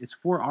down. It's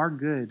for our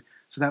good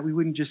so that we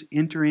wouldn't just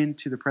enter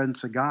into the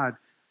presence of God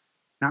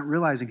not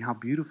realizing how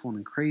beautiful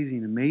and crazy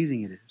and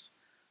amazing it is.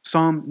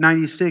 Psalm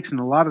 96, and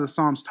a lot of the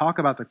Psalms talk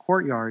about the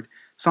courtyard.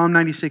 Psalm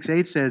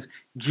 96:8 says,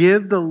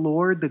 give the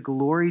Lord the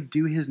glory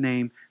due his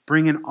name,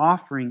 bring an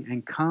offering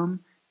and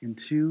come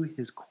into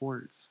his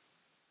courts.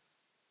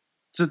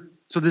 So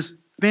this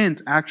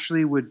fence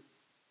actually would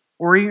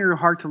orient your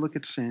heart to look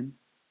at sin,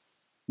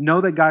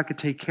 know that God could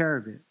take care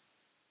of it.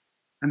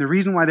 And the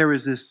reason why there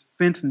was this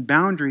fence and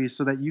boundary is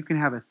so that you can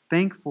have a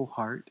thankful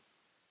heart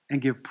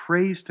and give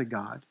praise to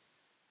God.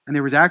 And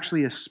there was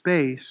actually a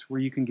space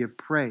where you can give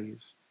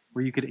praise,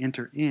 where you could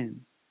enter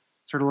in.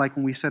 Sort of like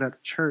when we set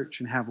up church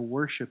and have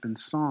worship and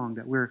song,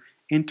 that we're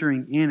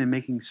entering in and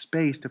making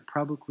space to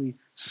publicly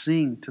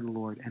sing to the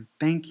Lord and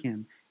thank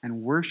him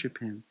and worship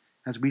him,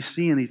 as we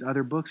see in these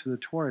other books of the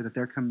Torah that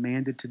they're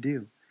commanded to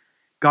do.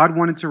 God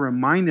wanted to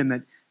remind them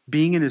that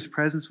being in his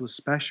presence was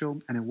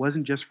special, and it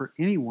wasn't just for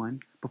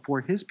anyone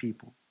before his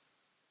people.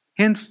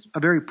 Hence, a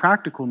very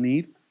practical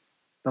need.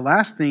 The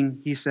last thing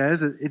he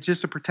says, it's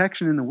just a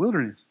protection in the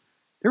wilderness.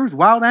 There was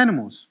wild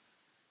animals.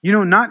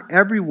 Not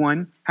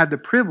everyone had the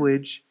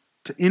privilege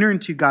to enter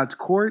into God's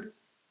court,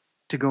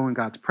 to go in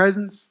God's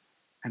presence,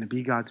 and to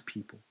be God's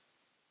people.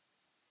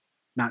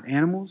 Not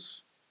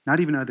animals,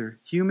 not even other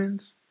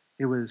humans.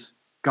 It was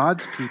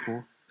God's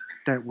people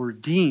that were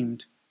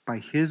redeemed by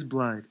his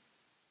blood.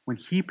 When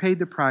he paid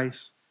the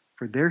price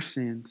for their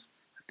sins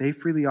that they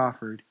freely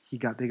offered,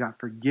 they got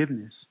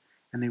forgiveness,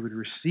 and they would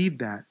receive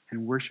that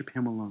and worship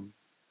him alone.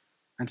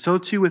 And so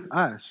too with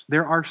us.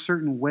 There are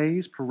certain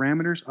ways,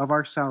 parameters of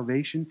our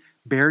salvation,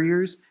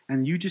 barriers,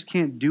 and you just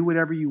can't do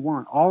whatever you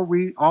want.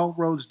 All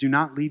roads do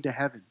not lead to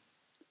heaven.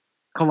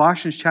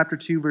 Colossians chapter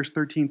 2, verse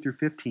 13 through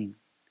 15.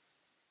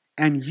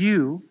 And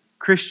you,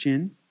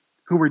 Christian,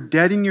 who were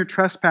dead in your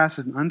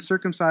trespasses and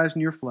uncircumcised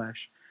in your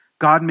flesh,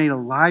 God made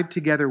alive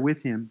together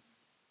with him,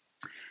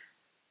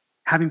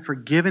 having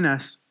forgiven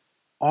us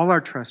all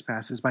our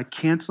trespasses by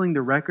canceling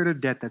the record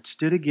of debt that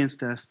stood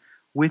against us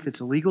with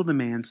its legal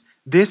demands.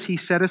 This he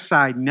set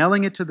aside,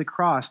 nailing it to the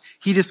cross.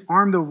 He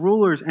disarmed the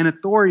rulers and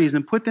authorities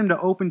and put them to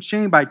open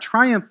shame by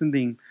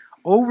triumphing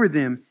over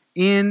them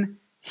in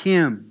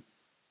him.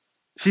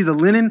 See, the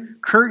linen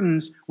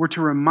curtains were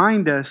to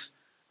remind us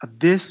of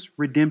this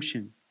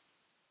redemption.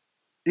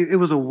 It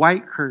was a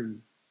white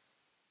curtain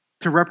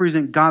to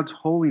represent God's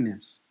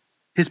holiness,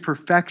 his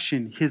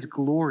perfection, his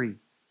glory.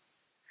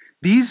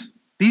 These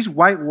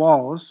white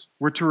walls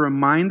were to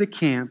remind the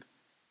camp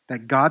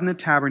that God and the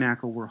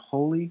tabernacle were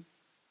holy,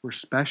 were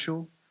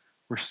special,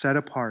 were set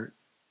apart.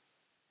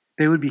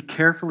 They would be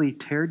carefully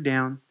teared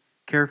down,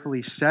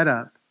 carefully set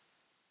up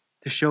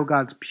to show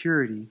God's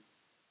purity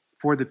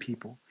for the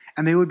people.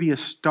 And they would be a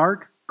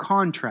stark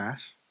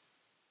contrast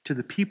to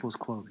the people's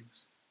clothing.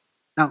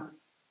 Now,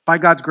 by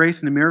God's grace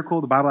and a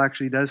miracle, the Bible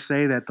actually does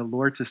say that the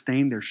Lord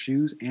sustained their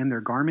shoes and their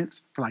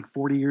garments for like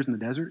 40 years in the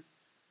desert.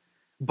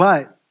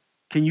 But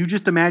can you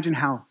just imagine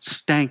how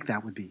stank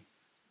that would be?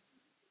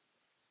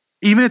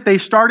 Even if they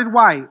started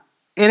white,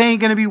 it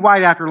ain't going to be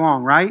white after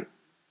long, right?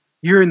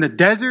 You're in the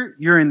desert,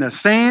 you're in the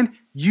sand,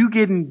 you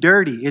getting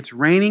dirty. It's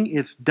raining,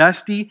 it's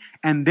dusty,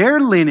 and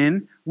their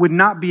linen would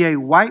not be a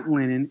white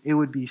linen, it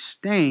would be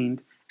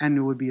stained, and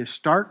it would be a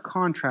stark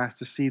contrast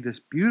to see this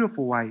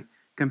beautiful white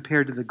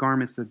compared to the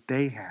garments that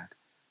they had.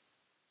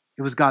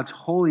 It was God's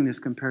holiness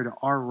compared to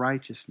our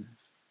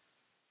righteousness.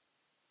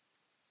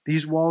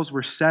 These walls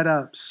were set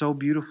up so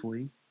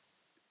beautifully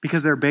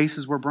because their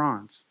bases were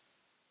bronze.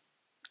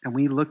 And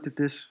we looked at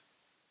this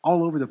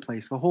all over the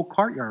place. The whole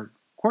courtyard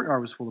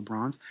was full of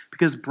bronze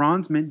because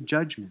bronze meant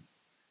judgment.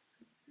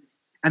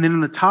 And then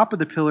on the top of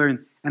the pillar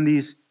and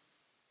these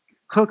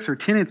hooks or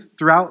tenons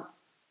throughout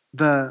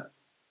the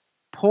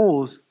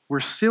poles were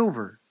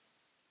silver.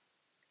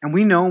 And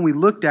we know when we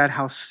looked at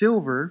how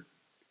silver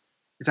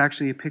is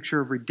actually a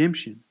picture of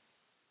redemption.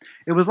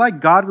 It was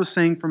like God was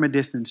saying from a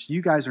distance,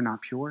 you guys are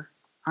not pure.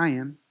 I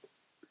am.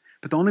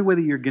 But the only way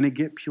that you're going to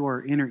get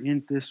pure, enter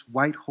in this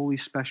white, holy,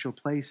 special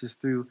place is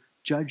through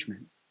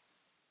judgment.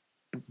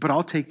 But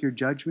I'll take your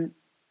judgment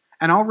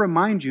and I'll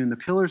remind you, and the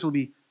pillars will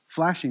be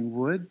flashing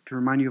wood to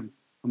remind you of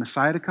a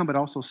Messiah to come, but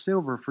also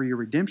silver for your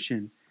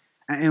redemption.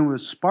 And it will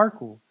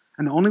sparkle.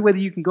 And the only way that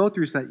you can go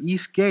through is that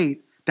east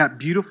gate, that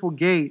beautiful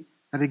gate,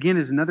 that again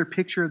is another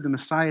picture of the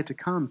Messiah to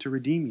come to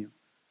redeem you.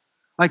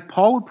 Like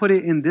Paul would put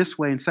it in this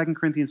way in 2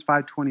 Corinthians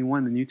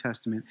 5:21, the New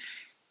Testament.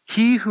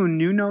 He who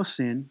knew no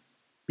sin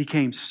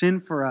became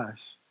sin for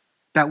us,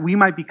 that we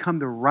might become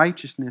the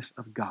righteousness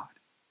of God.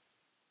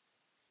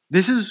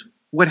 This is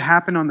what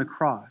happened on the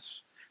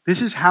cross.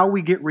 This is how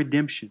we get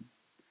redemption.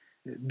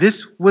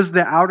 This was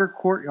the outer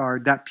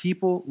courtyard that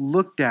people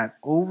looked at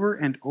over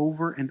and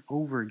over and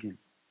over again.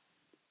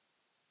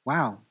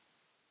 Wow.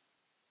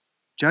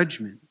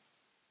 Judgment.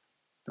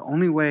 The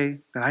only way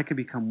that I could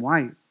become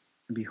white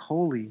and be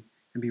holy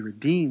and be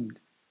redeemed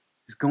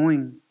is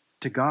going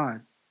to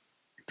God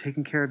and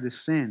taking care of this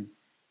sin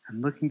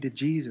and looking to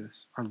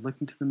Jesus or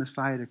looking to the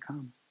Messiah to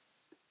come.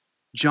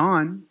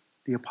 John,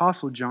 the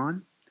Apostle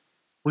John,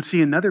 would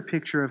see another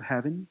picture of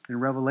heaven in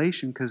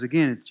Revelation because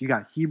again, you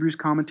got Hebrews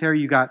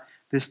commentary, you got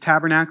this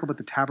tabernacle, but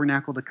the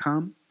tabernacle to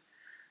come.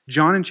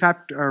 John in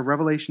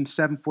Revelation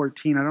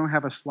 7:14, I don't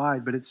have a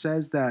slide, but it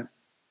says that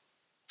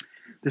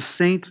the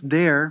saints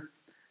there,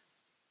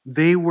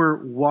 they were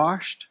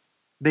washed.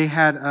 They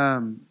had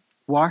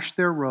washed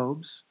their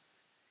robes,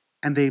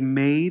 and they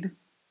made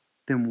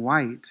them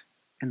white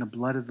in the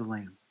blood of the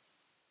Lamb.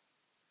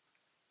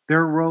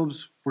 Their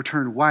robes were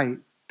turned white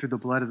through the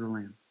blood of the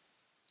Lamb.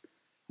 I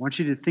want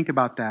you to think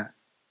about that.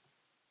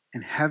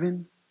 In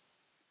heaven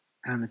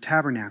and on the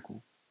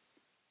tabernacle,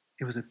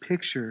 it was a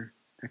picture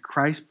that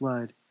Christ's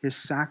blood, his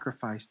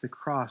sacrifice, the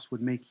cross,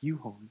 would make you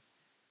holy,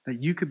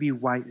 that you could be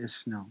white as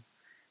snow,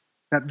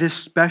 that this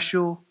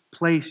special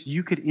place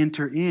you could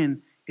enter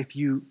in if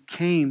you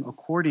came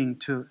according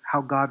to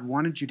how God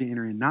wanted you to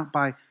enter in, not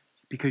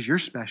because you're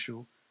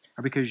special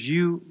or because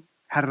you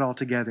had it all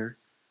together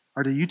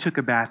or that you took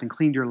a bath and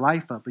cleaned your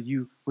life up, but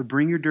you would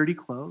bring your dirty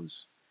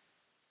clothes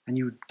and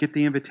you would get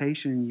the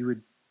invitation and you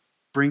would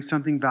bring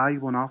something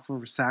valuable and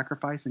offer a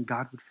sacrifice and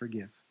God would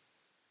forgive.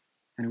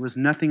 And it was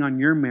nothing on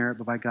your merit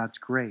but by God's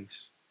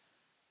grace.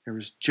 There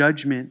was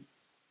judgment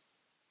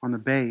on the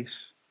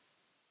base.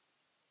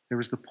 There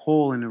was the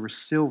pole and there was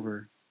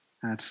silver.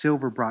 And that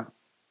silver brought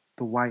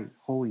the white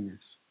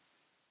holiness.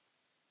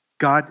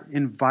 God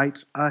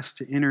invites us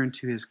to enter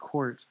into his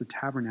courts, the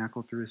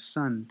tabernacle, through his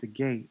Son, the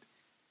gate,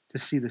 to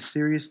see the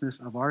seriousness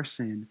of our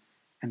sin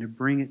and to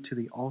bring it to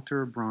the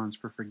altar of bronze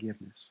for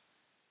forgiveness.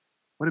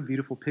 What a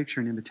beautiful picture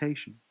and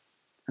invitation.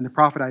 And the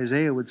prophet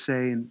Isaiah would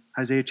say in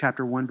Isaiah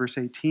chapter 1, verse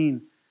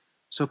 18,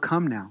 "So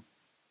come now,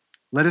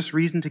 let us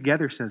reason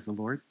together, says the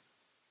Lord.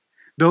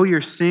 Though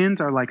your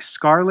sins are like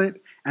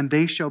scarlet, and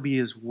they shall be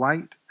as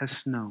white as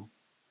snow.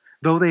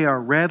 Though they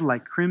are red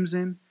like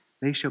crimson,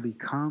 they shall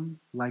become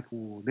like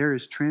wool." There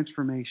is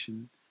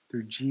transformation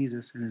through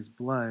Jesus and his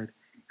blood,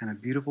 and a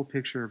beautiful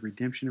picture of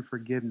redemption and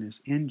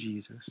forgiveness in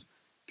Jesus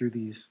through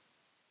these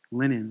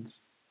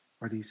linens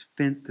or this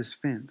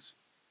fence.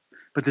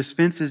 But this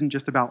fence isn't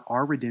just about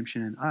our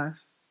redemption and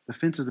us. The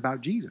fence is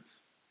about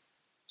Jesus.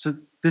 So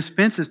this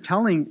fence is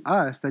telling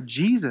us that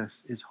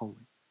Jesus is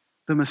holy,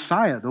 the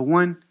Messiah, the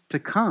one to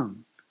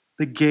come,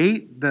 the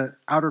gate, the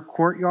outer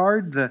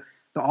courtyard, the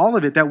all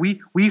of it, that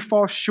we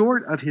fall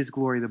short of his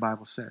glory, the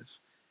Bible says.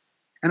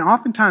 And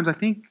oftentimes, I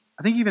think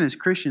even as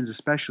Christians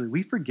especially,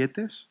 we forget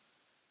this.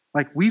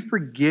 Like we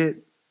forget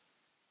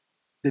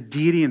the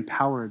deity and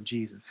power of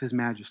Jesus, his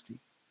majesty.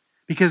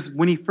 Because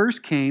when he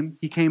first came,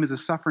 he came as a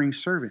suffering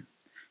servant.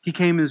 He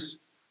came as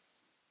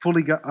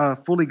fully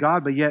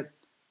God, but yet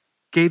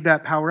gave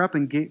that power up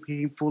and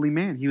became fully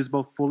man. He was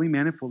both fully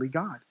man and fully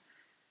God.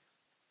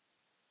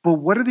 But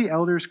what are the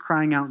elders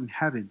crying out in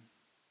heaven?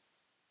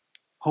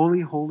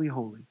 Holy, holy,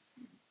 holy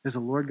is the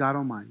Lord God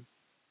Almighty,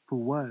 who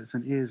was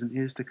and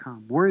is to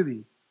come.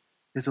 Worthy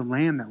is the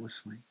Lamb that was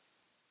slain.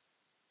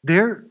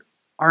 There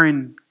are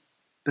in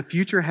the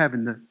future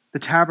heaven, the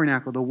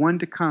tabernacle, the one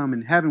to come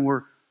in heaven,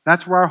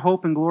 that's where our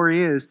hope and glory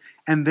is.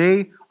 And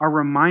they are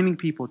reminding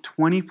people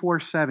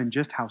 24/7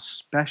 just how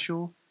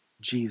special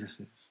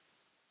Jesus is.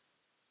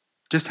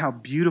 Just how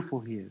beautiful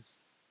he is.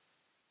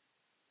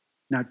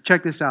 Now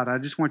check this out. I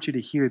just want you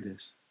to hear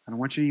this. I don't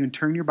want you to even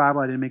turn your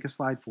Bible. I didn't make a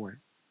slide for it.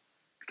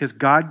 Because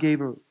God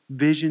gave a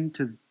vision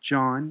to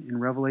John in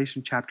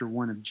Revelation chapter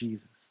 1 of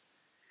Jesus.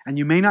 And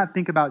you may not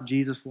think about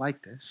Jesus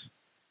like this.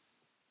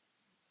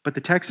 But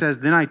the text says,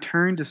 "Then I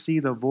turned to see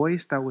the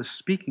voice that was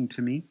speaking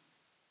to me.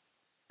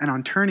 And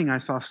on turning, I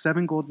saw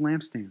 7 gold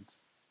lampstands.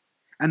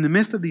 And in the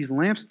midst of these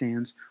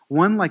lampstands,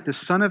 one like the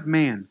Son of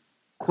Man,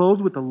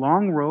 clothed with a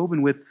long robe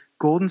and with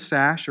golden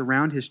sash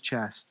around his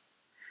chest.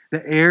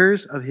 The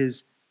heirs of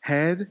his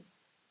head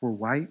were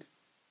white,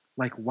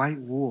 like white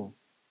wool.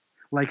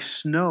 Like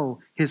snow,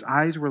 his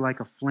eyes were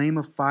like a flame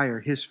of fire.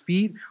 His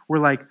feet were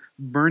like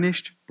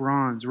burnished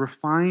bronze,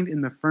 refined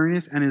in the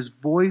furnace, and his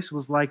voice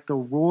was like the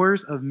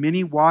roars of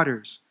many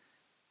waters.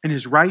 In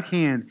his right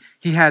hand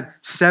he had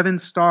 7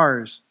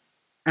 stars,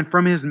 and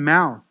from his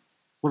mouth,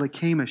 it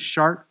came a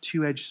sharp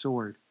 2-edged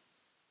sword.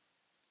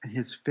 And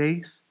his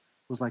face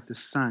was like the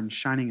sun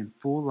shining in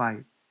full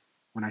light.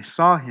 When I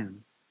saw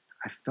him,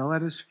 I fell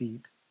at his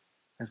feet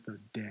as though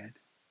dead.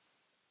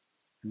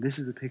 And this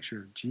is a picture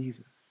of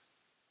Jesus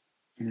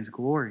in his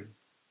glory.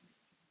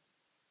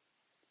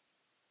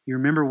 You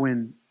remember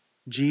when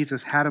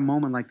Jesus had a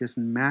moment like this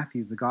in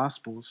Matthew, the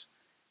Gospels.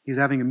 He was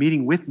having a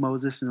meeting with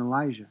Moses and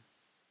Elijah.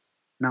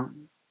 Mount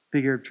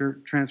Figure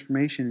of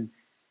Transformation.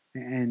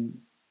 And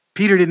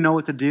Peter didn't know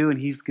what to do, and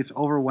he gets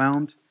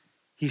overwhelmed.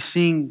 He's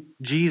seeing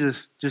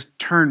Jesus just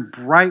turn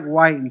bright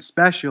white and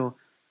special,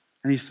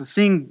 and he's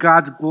seeing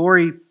God's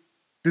glory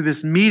through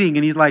this meeting,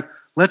 and he's like,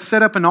 let's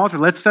set up an altar.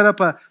 Let's set up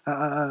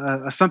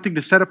a something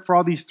to set up for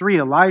all these 3,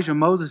 Elijah,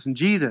 Moses, and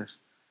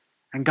Jesus.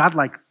 And God,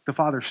 like the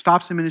Father,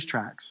 stops him in his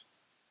tracks.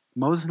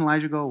 Moses and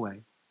Elijah go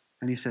away,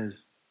 and he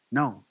says,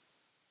 no,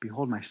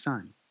 behold my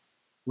son.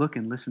 Look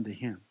and listen to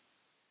him.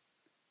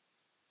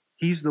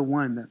 He's the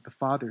one that the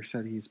Father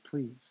said he is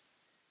pleased.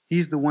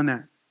 He's the one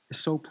that is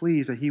so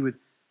pleased that he would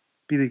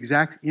be the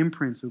exact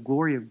imprints of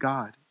glory of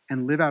God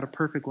and live out a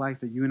perfect life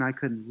that you and I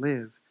couldn't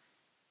live,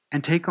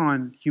 and take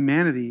on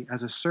humanity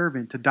as a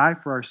servant to die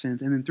for our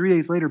sins, and then 3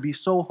 days later be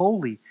so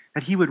holy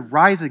that he would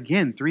rise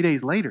again 3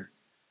 days later.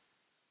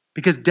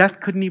 Because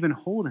death couldn't even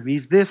hold him.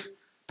 He's this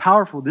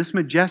powerful, this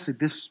majestic,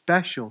 this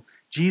special.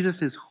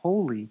 Jesus is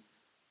holy.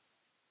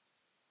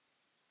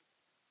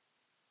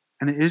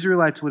 And the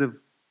Israelites would have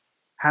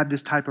had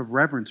this type of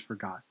reverence for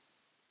God.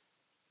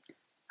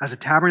 As the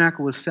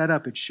tabernacle was set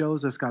up, it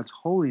shows us God's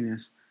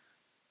holiness,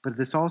 but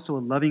it's also a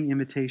loving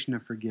invitation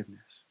of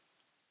forgiveness.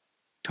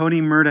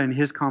 Tony Murda in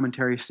his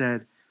commentary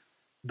said,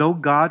 though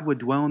God would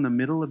dwell in the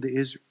middle of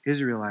the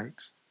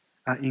Israelites'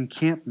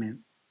 encampment,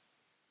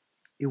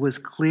 it was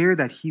clear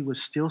that he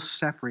was still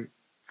separate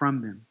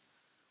from them.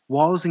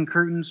 Walls and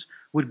curtains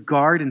would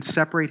guard and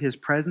separate his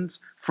presence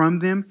from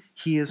them.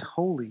 He is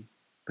holy,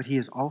 but he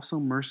is also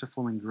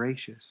merciful and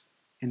gracious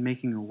in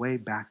making a way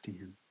back to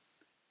him.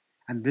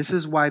 And this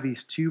is why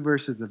these 2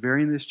 verses at the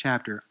very end of this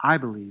chapter, I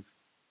believe,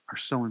 are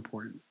so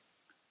important.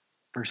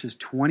 Verses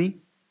 20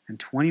 and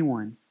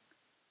 21,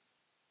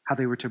 how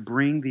they were to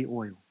bring the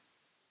oil.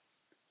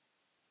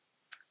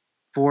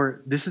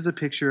 For this is a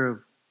picture of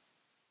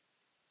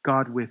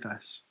God with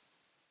us.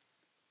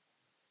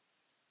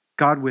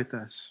 God with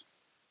us.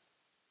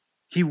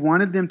 He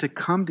wanted them to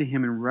come to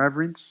him in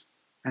reverence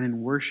and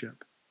in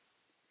worship.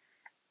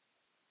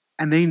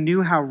 And they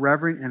knew how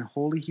reverent and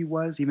holy he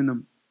was. Even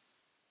the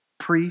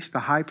priest, the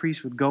high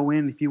priest, would go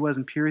in. If he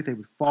wasn't pure, they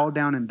would fall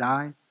down and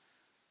die.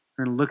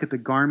 They're going to look at the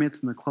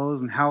garments and the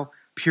clothes and how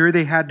pure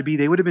they had to be.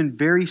 They would have been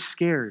very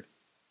scared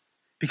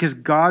because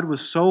God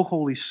was so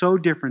holy, so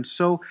different,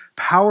 so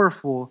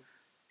powerful.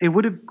 It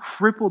would have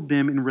crippled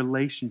them in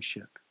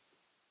relationship.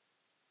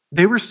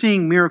 They were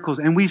seeing miracles,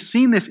 and we've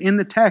seen this in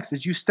the text.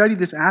 As you study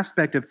this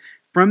aspect of,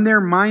 from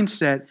their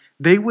mindset,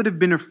 they would have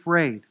been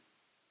afraid.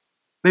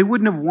 They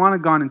wouldn't have wanted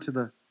to gone into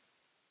the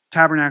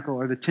tabernacle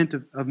or the tent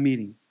of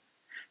meeting.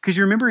 Because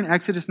you remember in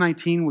Exodus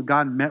 19 when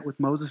God met with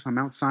Moses on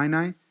Mount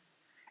Sinai,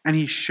 and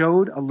he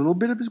showed a little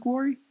bit of his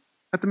glory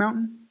at the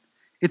mountain?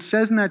 It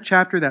says in that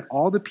chapter that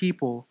all the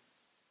people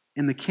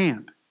in the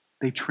camp,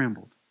 they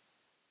trembled.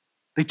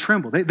 They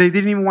trembled. They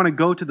didn't even want to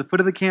go to the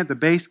foot of the camp, the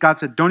base. God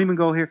said, don't even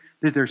go here.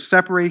 There's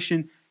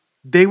separation.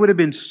 They would have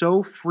been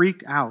so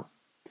freaked out.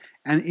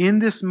 And in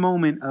this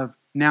moment of,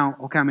 now,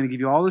 okay, I'm going to give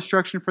you all the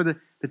instruction for the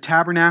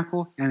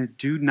tabernacle, and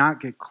do not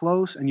get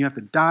close, and you have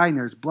to die, and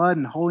there's blood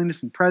and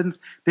holiness and presence.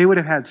 They would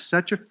have had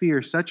such a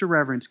fear, such a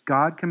reverence.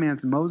 God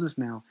commands Moses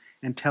now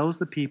and tells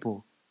the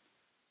people,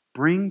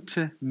 bring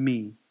to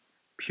me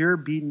pure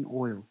beaten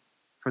oil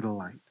for the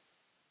light,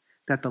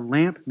 that the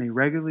lamp may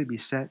regularly be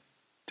set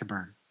to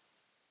burn.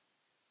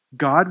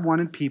 God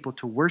wanted people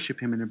to worship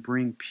him and to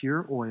bring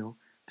pure oil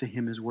to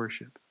him as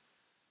worship,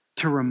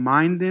 to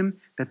remind them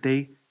that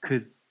they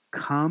could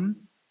come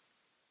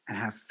and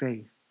have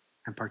faith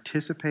and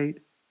participate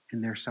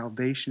in their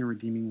salvation and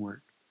redeeming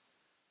work.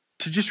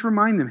 To just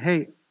remind them,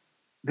 hey,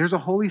 there's a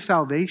holy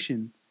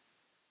salvation,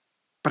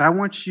 but I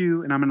want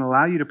you, and I'm going to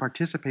allow you to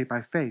participate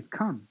by faith.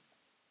 Come.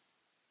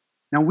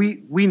 Now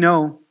we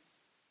know,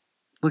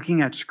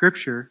 looking at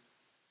Scripture,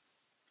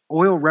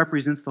 oil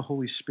represents the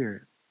Holy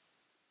Spirit.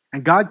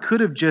 And God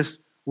could have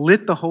just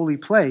lit the holy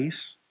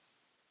place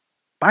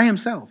by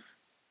himself.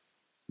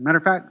 Matter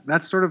of fact,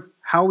 that's sort of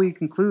how we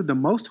conclude the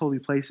most holy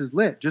place is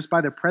lit, just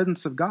by the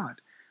presence of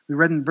God. We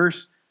read in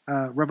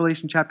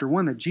Revelation chapter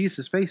 1 that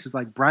Jesus' face is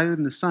like brighter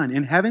than the sun.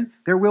 In heaven,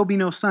 there will be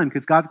no sun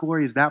because God's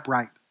glory is that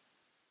bright.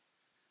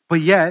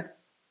 But yet,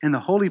 in the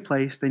holy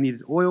place, they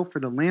needed oil for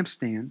the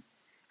lampstand,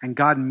 and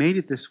God made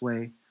it this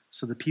way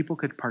so the people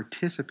could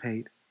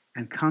participate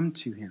and come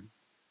to him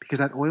because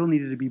that oil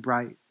needed to be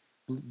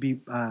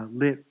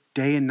lit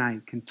day and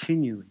night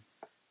continually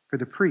for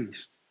the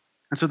priest.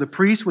 And so the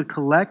priest would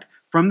collect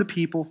from the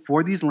people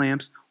for these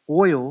lamps.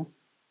 Oil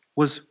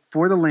was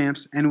for the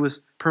lamps and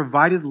was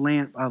provided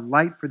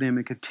light for them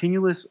and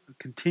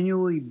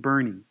continually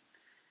burning.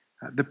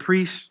 The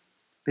priests,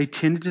 they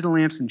tended to the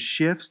lamps in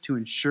shifts to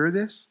ensure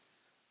this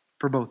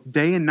for both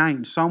day and night.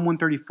 And Psalm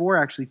 134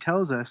 actually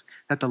tells us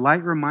that the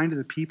light reminded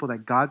the people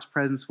that God's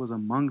presence was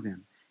among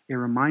them. It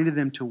reminded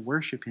them to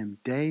worship him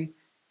day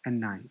and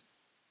night.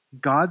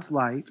 God's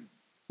light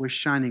was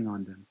shining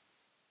on them.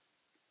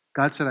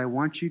 God said, I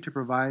want you to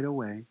provide a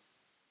way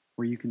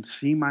where you can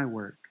see my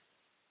work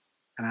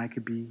and I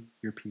could be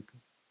your people.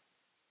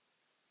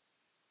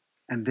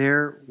 And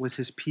there was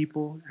his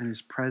people and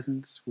his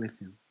presence with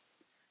him.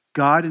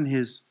 God in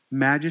his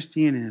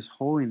majesty and in his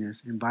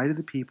holiness invited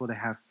the people to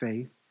have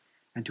faith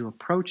and to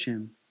approach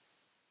him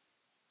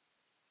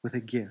with a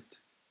gift.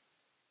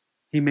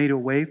 He made a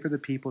way for the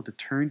people to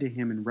turn to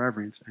him in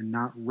reverence and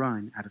not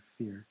run out of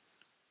fear.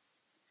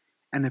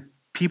 And the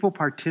people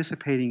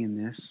participating in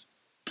this,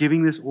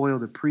 giving this oil,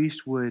 the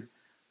priest would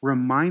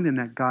remind them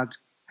that God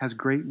has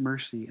great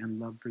mercy and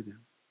love for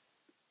them.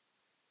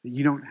 That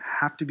you don't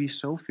have to be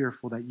so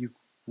fearful that you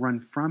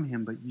run from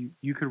him, but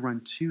you could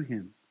run to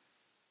him.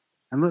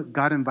 And look,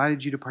 God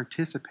invited you to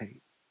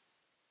participate.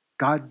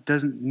 God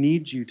doesn't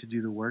need you to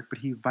do the work, but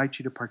he invites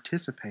you to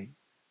participate.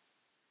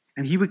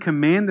 And he would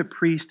command the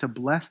priest to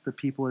bless the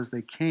people as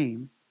they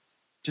came,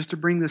 just to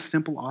bring this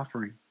simple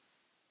offering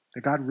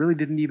that God really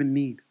didn't even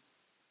need.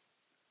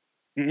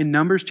 In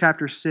Numbers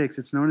chapter 6,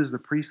 it's known as the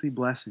priestly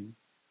blessing.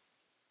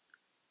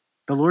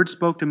 The Lord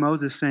spoke to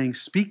Moses, saying,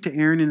 Speak to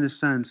Aaron and his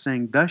sons,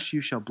 saying, Thus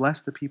you shall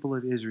bless the people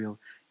of Israel.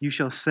 You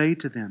shall say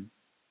to them,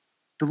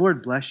 The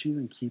Lord bless you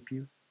and keep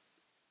you.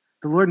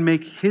 The Lord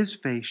make his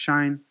face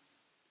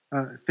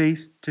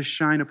to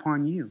shine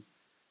upon you,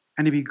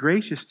 and to be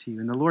gracious to you.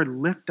 And the Lord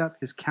lift up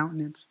his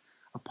countenance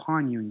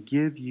upon you and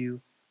give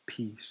you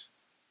peace.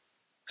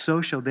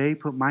 So shall they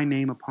put my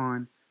name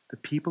upon the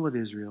people of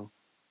Israel,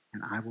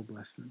 and I will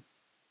bless them.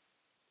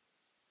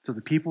 So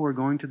the people were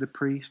going to the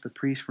priest. The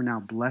priests were now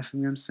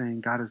blessing them,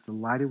 saying, God is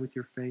delighted with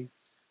your faith.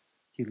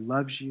 He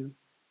loves you.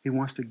 He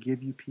wants to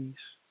give you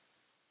peace.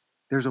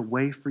 There's a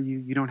way for you.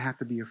 You don't have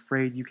to be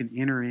afraid. You can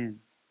enter in.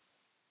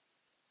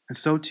 And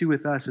so too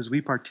with us, as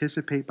we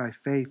participate by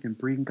faith and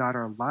bring God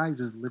our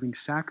lives as a living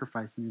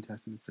sacrifice, the New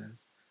Testament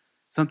says.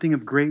 Something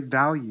of great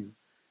value.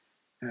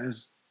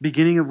 As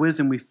beginning of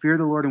wisdom, we fear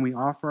the Lord and we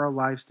offer our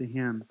lives to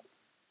him.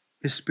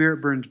 His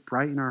Spirit burns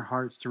bright in our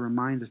hearts to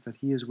remind us that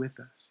he is with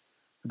us.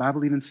 The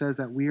Bible even says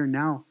that we are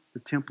now the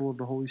temple of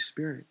the Holy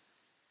Spirit.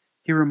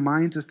 He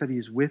reminds us that he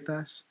is with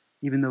us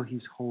even though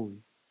he's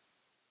holy.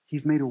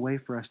 He's made a way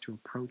for us to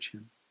approach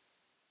him.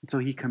 And so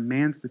he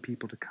commands the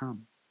people to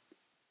come.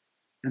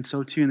 And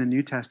so too in the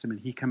New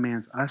Testament, he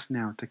commands us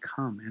now to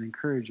come and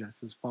encourage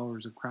us as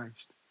followers of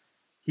Christ.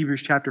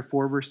 Hebrews chapter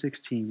 4, verse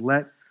 16,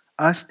 Let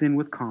us then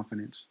with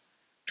confidence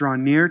draw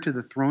near to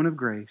the throne of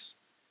grace,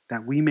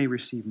 that we may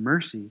receive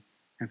mercy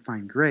and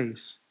find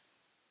grace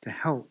to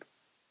help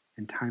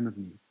in time of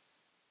need.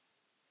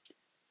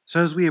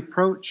 So as we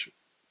approach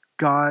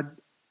God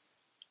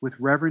with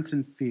reverence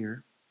and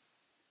fear,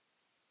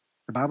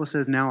 the Bible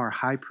says now our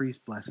high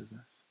priest blesses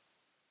us.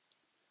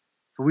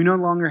 For we no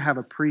longer have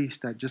a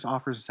priest that just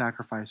offers a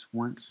sacrifice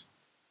once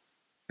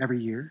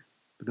every year,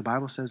 but the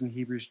Bible says in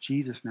Hebrews,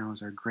 Jesus now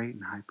is our great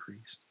and high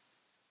priest.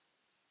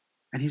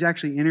 And he's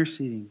actually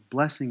interceding,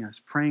 blessing us,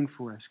 praying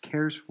for us,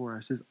 cares for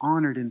us, is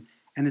honored, and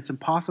it's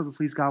impossible to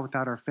please God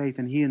without our faith.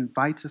 And he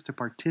invites us to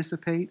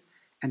participate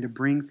and to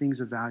bring things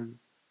of value,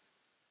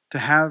 to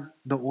have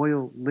the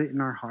oil lit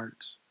in our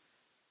hearts,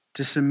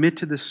 to submit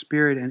to the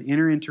Spirit and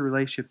enter into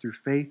relationship through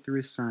faith, through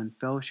his Son,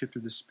 fellowship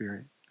through the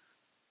Spirit.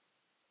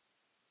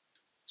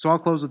 So I'll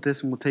close with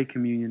this and we'll take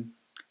communion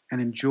and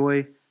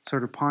enjoy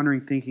sort of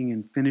pondering, thinking,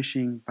 and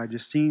finishing by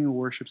just singing a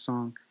worship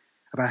song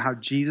about how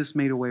Jesus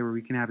made a way where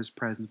we can have his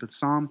presence. But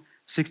Psalm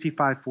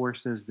 65:4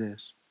 says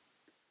this,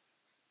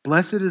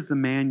 Blessed is the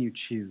man you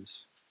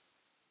choose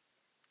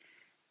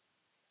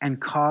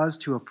and cause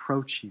to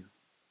approach you,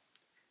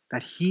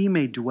 that he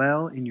may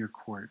dwell in your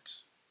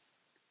courts.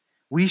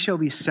 We shall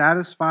be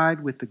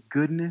satisfied with the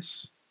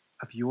goodness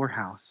of your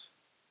house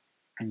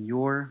and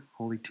your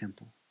holy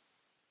temple.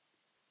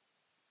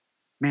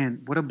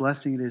 Man, what a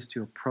blessing it is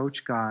to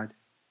approach God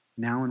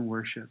now in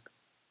worship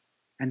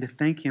and to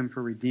thank him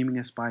for redeeming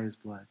us by his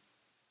blood.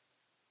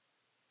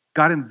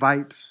 God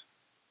invites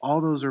all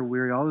those who are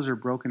weary, all those who are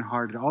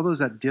brokenhearted, all those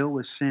that deal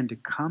with sin to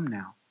come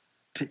now,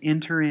 to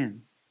enter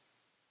in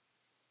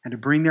and to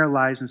bring their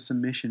lives in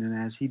submission. And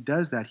as he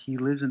does that, he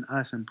lives in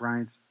us and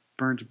burns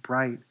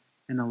bright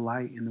in the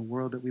light in the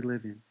world that we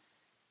live in.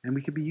 And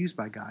we can be used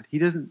by God. He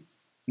doesn't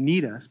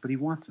need us, but he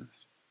wants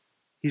us.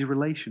 He's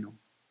relational.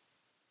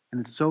 And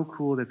it's so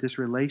cool that this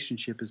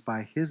relationship is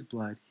by his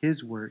blood,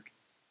 his work,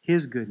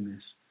 his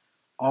goodness.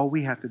 All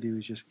we have to do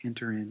is just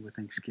enter in with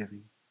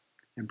thanksgiving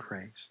and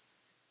praise.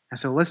 And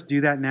so let's do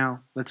that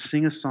now. Let's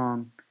sing a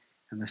song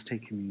and let's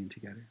take communion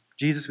together.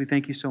 Jesus, we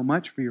thank you so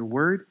much for your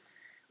word.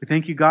 We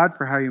thank you, God,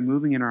 for how you're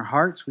moving in our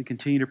hearts. We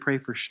continue to pray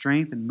for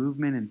strength and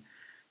movement and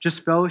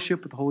just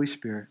fellowship with the Holy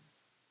Spirit.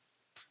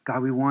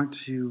 God, we want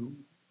to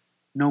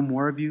know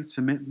more of you,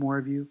 submit more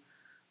of you,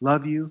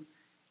 love you.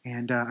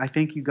 And I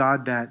thank you,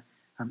 God, that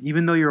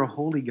even though you're a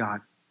holy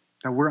God,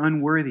 that we're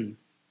unworthy,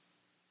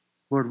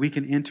 Lord, we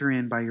can enter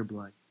in by your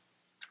blood.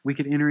 We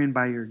can enter in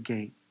by your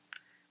gate.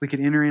 We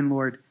can enter in,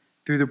 Lord,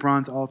 through the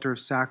bronze altar of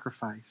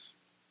sacrifice.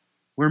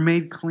 We're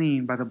made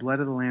clean by the blood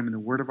of the Lamb and the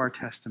word of our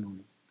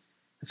testimony.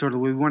 And so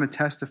we want to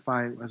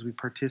testify as we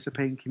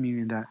participate in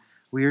communion that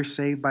we are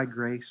saved by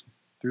grace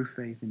through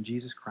faith in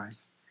Jesus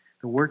Christ.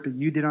 The work that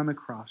you did on the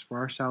cross for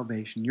our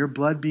salvation, your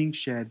blood being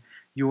shed,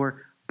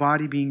 your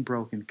body being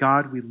broken.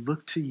 God, we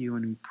look to you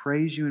and we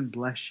praise you and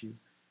bless you.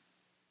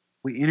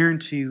 We enter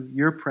into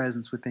your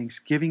presence with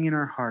thanksgiving in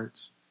our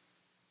hearts.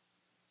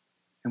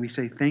 And we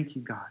say, thank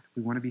you, God.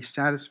 We want to be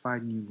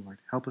satisfied in you, Lord.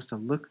 Help us to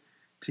look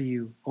to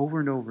you over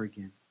and over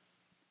again.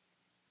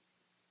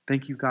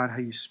 Thank you, God, how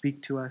you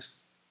speak to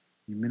us,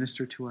 you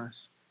minister to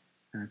us.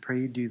 And I pray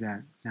you do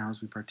that now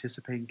as we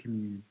participate in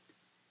communion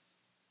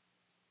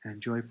and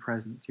enjoy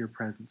your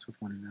presence with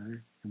one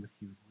another and with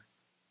you, Lord.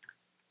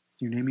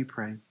 In your name we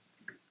pray.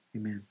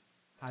 Amen.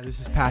 Hi,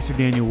 this is Pastor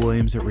Daniel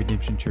Williams at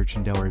Redemption Church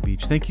in Delray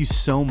Beach. Thank you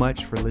so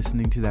much for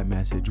listening to that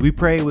message. We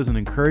pray it was an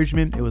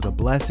encouragement, it was a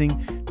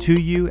blessing to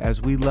you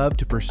as we love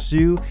to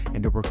pursue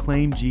and to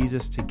proclaim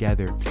Jesus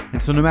together.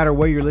 And so no matter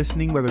where you're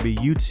listening, whether it be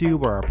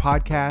YouTube or our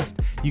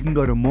podcast, you can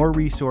go to more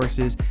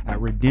resources at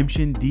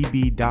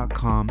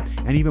redemptiondb.com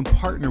and even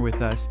partner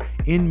with us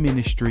in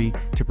ministry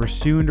to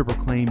pursue and to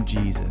proclaim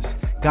Jesus.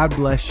 God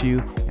bless you,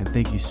 and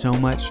thank you so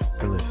much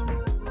for listening.